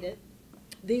appropriated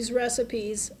these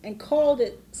recipes and called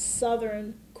it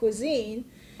Southern cuisine,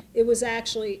 it was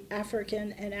actually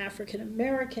African and African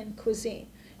American cuisine.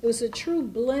 It was a true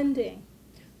blending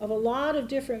of a lot of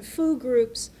different food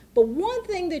groups, but one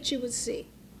thing that you would see,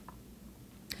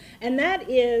 and that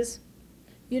is,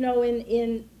 you know,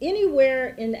 in anywhere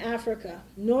in Africa,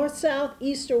 north, south,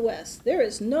 east, or west, there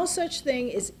is no such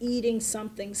thing as eating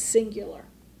something singular.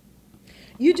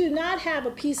 You do not have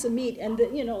a piece of meat, and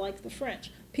you know, like the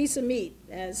French, piece of meat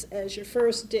as your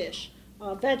first dish,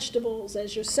 vegetables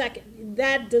as your second.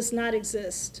 That does not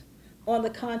exist on the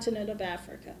continent of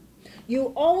Africa. You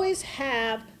always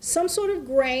have some sort of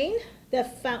grain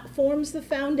that forms the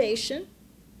foundation,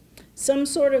 some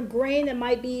sort of grain that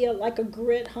might be like a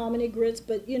grit, hominy grits,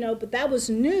 but you know, but that was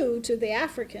new to the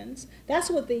Africans. That's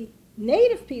what the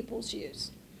native peoples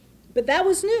used. But that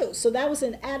was new, so that was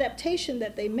an adaptation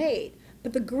that they made.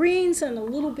 But the greens and a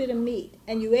little bit of meat,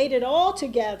 and you ate it all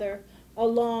together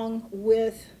along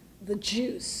with the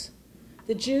juice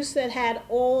that had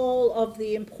all of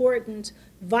the important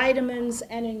vitamins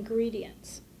and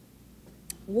ingredients.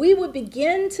 We would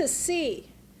begin to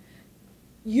see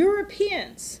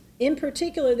Europeans, in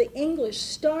particular the English,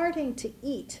 starting to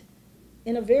eat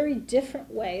in a very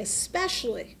different way,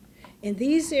 especially in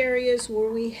these areas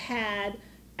where we had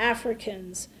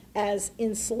Africans as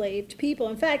enslaved people.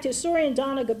 In fact, historian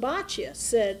Donna Gabachia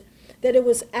said that it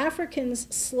was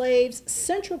Africans' slaves'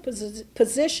 central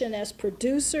position as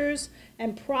producers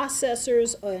and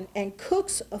processors and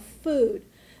cooks of food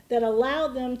that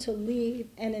allowed them to leave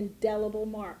an indelible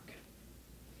mark.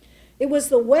 It was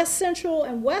the West Central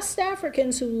and West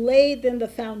Africans who laid then the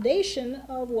foundation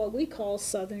of what we call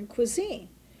Southern cuisine.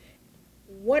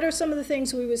 What are some of the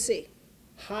things we would see?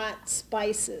 Hot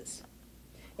spices.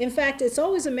 In fact, it's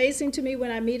always amazing to me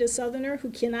when I meet a Southerner who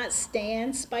cannot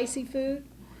stand spicy food.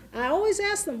 I always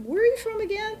ask them, where are you from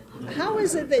again? How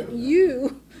is it that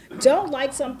you don't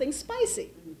like something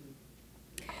spicy?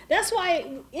 That's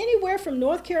why anywhere from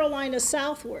North Carolina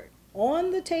southward,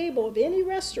 on the table of any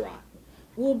restaurant,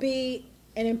 will be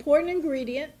an important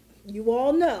ingredient, you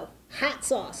all know, hot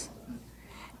sauce.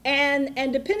 And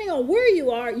depending on where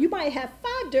you are, you might have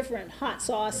 5 different hot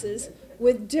sauces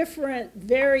with different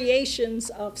variations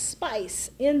of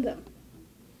spice in them.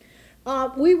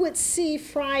 We would see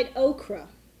fried okra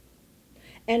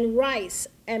and rice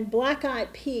and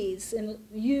black-eyed peas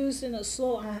used in a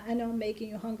slow, I know I'm making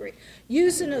you hungry,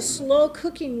 used in a slow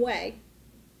cooking way,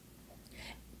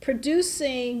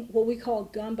 producing what we call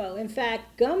gumbo. In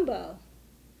fact, gumbo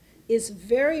is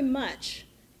very much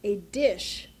a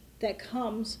dish that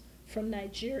comes from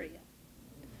Nigeria.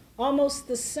 Almost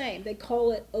the same. They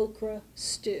call it okra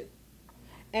stew.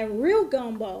 And real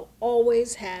gumbo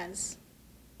always has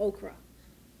okra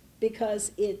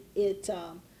because it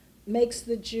makes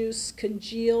the juice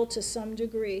congeal to some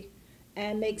degree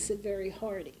and makes it very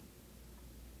hearty.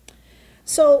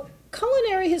 So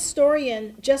culinary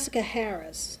historian Jessica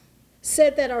Harris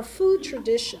said that our food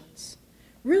traditions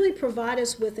really provide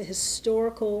us with a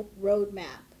historical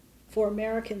roadmap for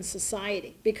American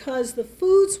society because the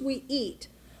foods we eat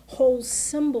hold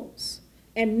symbols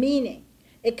and meaning.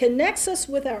 It connects us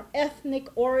with our ethnic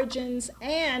origins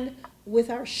and with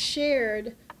our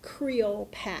shared Creole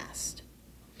past.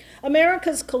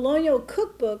 America's colonial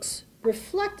cookbooks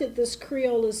reflected this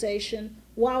Creolization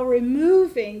while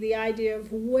removing the idea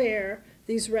of where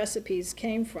these recipes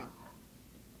came from.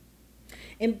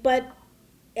 But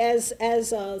as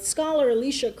scholar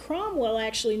Alicia Cromwell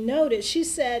actually noted, she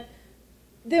said,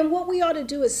 then what we ought to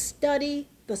do is study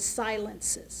the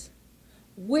silences.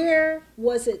 Where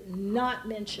was it not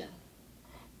mentioned?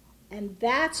 And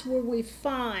that's where we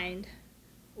find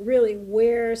really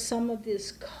where some of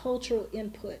this cultural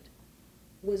input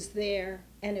was there,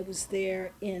 and it was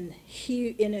there in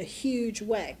a huge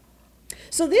way.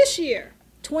 So this year,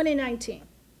 2019,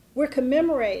 we're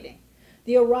commemorating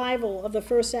the arrival of the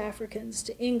first Africans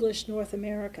to English North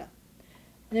America.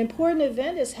 An important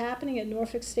event is happening at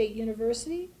Norfolk State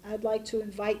University. I'd like to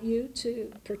invite you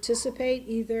to participate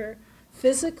either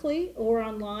physically or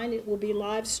online. It will be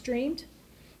live streamed.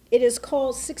 It is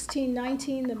called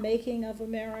 1619, The Making of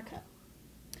America.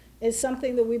 It's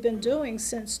something that we've been doing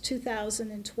since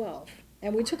 2012.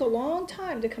 And we took a long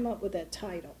time to come up with that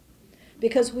title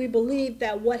because we believe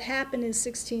that what happened in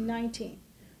 1619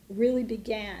 really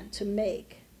began to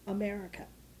make America.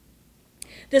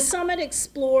 The summit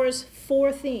explores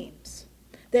 4 themes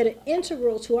that are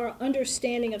integral to our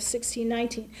understanding of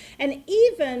 1619. And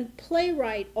even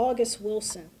playwright August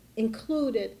Wilson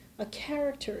included a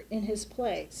character in his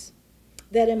plays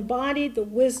that embodied the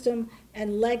wisdom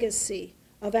and legacy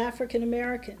of African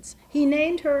Americans. He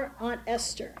named her Aunt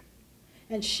Esther.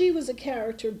 and she was a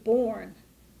character born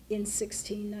in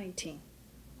 1619.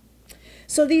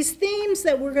 So these themes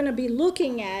that we're going to be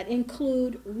looking at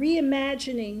include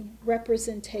reimagining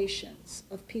representations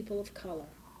of people of color,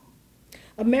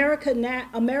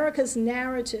 America's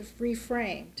narrative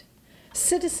reframed,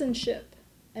 citizenship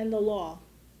and the law,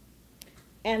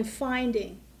 and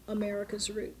finding America's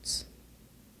roots.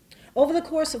 Over the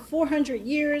course of 400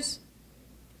 years,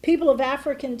 people of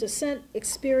African descent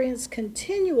experienced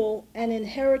continual and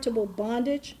inheritable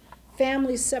bondage,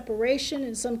 family separation,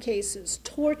 in some cases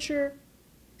torture,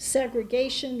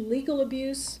 segregation, legal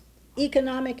abuse,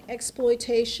 economic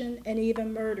exploitation, and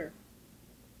even murder.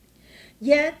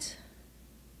 Yet,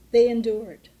 they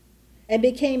endured and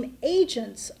became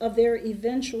agents of their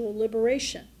eventual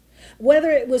liberation, whether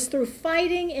it was through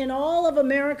fighting in all of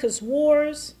America's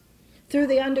wars, through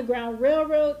the Underground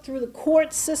Railroad, through the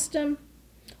court system,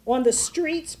 on the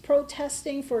streets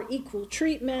protesting for equal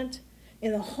treatment,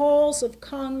 in the halls of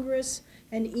Congress,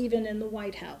 and even in the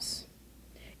White House.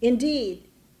 Indeed,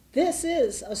 this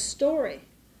is a story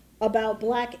about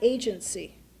Black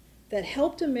agency that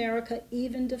helped America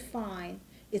even define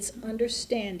its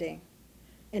understanding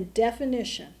and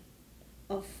definition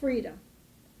of freedom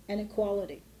and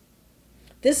equality.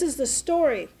 This is the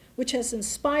story which has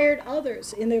inspired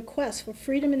others in their quest for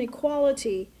freedom and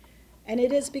equality, and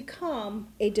it has become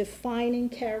a defining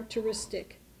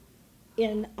characteristic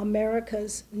in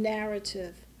America's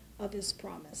narrative of its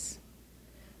promise.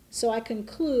 So I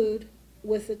conclude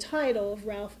with the title of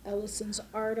Ralph Ellison's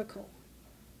article,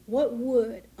 "What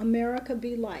Would America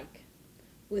Be Like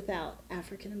Without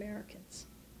African Americans?"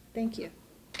 Thank you.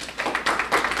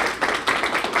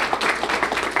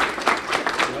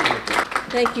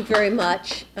 Thank you very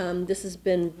much. This has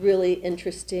been really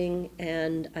interesting,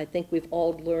 and I think we've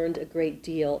all learned a great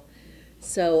deal.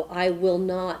 So I will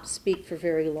not speak for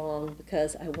very long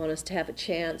because I want us to have a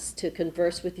chance to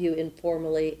converse with you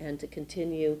informally and to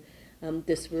continue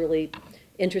this really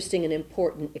interesting and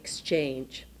important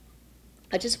exchange.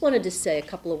 I just wanted to say a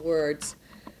couple of words.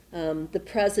 The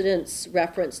President's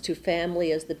reference to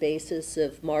family as the basis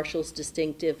of Marshall's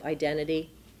distinctive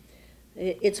identity,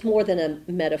 it's more than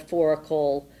a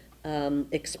metaphorical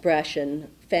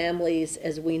expression. Families,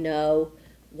 as we know,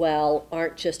 well,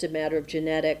 aren't just a matter of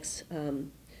genetics.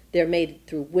 They're made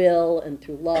through will and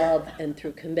through love and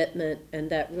through commitment, and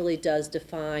that really does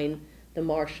define the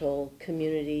Marshall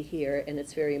community here, and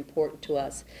it's very important to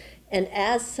us. And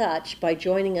as such, by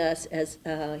joining us as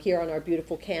here on our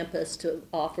beautiful campus to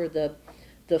offer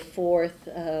the fourth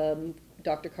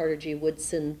Dr. Carter G.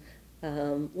 Woodson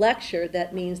lecture,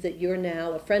 that means that you're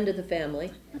now a friend of the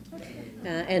family,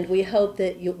 and we hope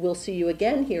that we'll see you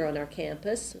again here on our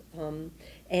campus,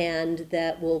 and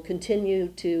that we'll continue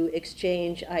to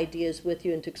exchange ideas with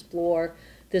you and to explore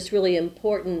this really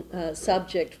important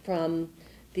subject from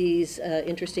these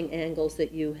interesting angles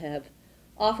that you have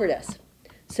offered us.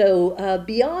 So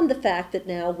beyond the fact that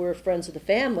now we're friends of the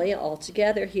family all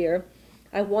together here,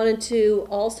 I wanted to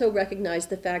also recognize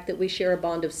the fact that we share a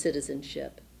bond of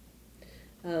citizenship.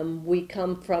 We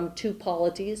come from two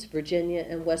polities, Virginia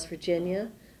and West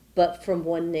Virginia, but from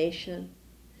one nation.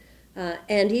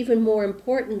 And even more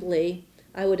importantly,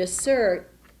 I would assert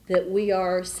that we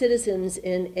are citizens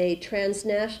in a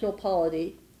transnational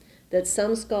polity that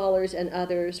some scholars and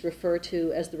others refer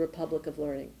to as the Republic of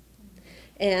Learning.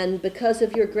 And because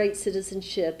of your great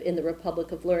citizenship in the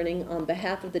Republic of Learning, on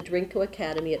behalf of the Drinko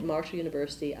Academy at Marshall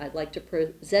University, I'd like to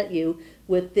present you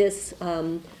with this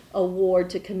award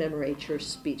to commemorate your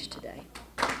speech today.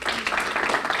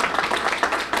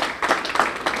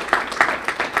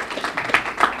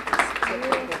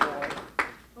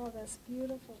 Oh, that's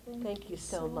beautiful. Thank you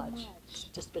so much. It's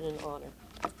just been an honor.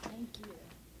 Thank you.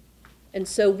 And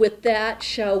so with that,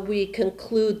 shall we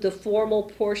conclude the formal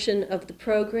portion of the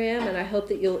program? And I hope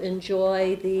that you'll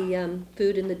enjoy the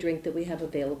food and the drink that we have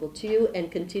available to you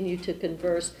and continue to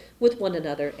converse with one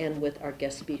another and with our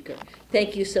guest speaker.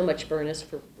 Thank you so much, Bernice,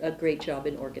 for a great job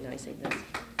in organizing this.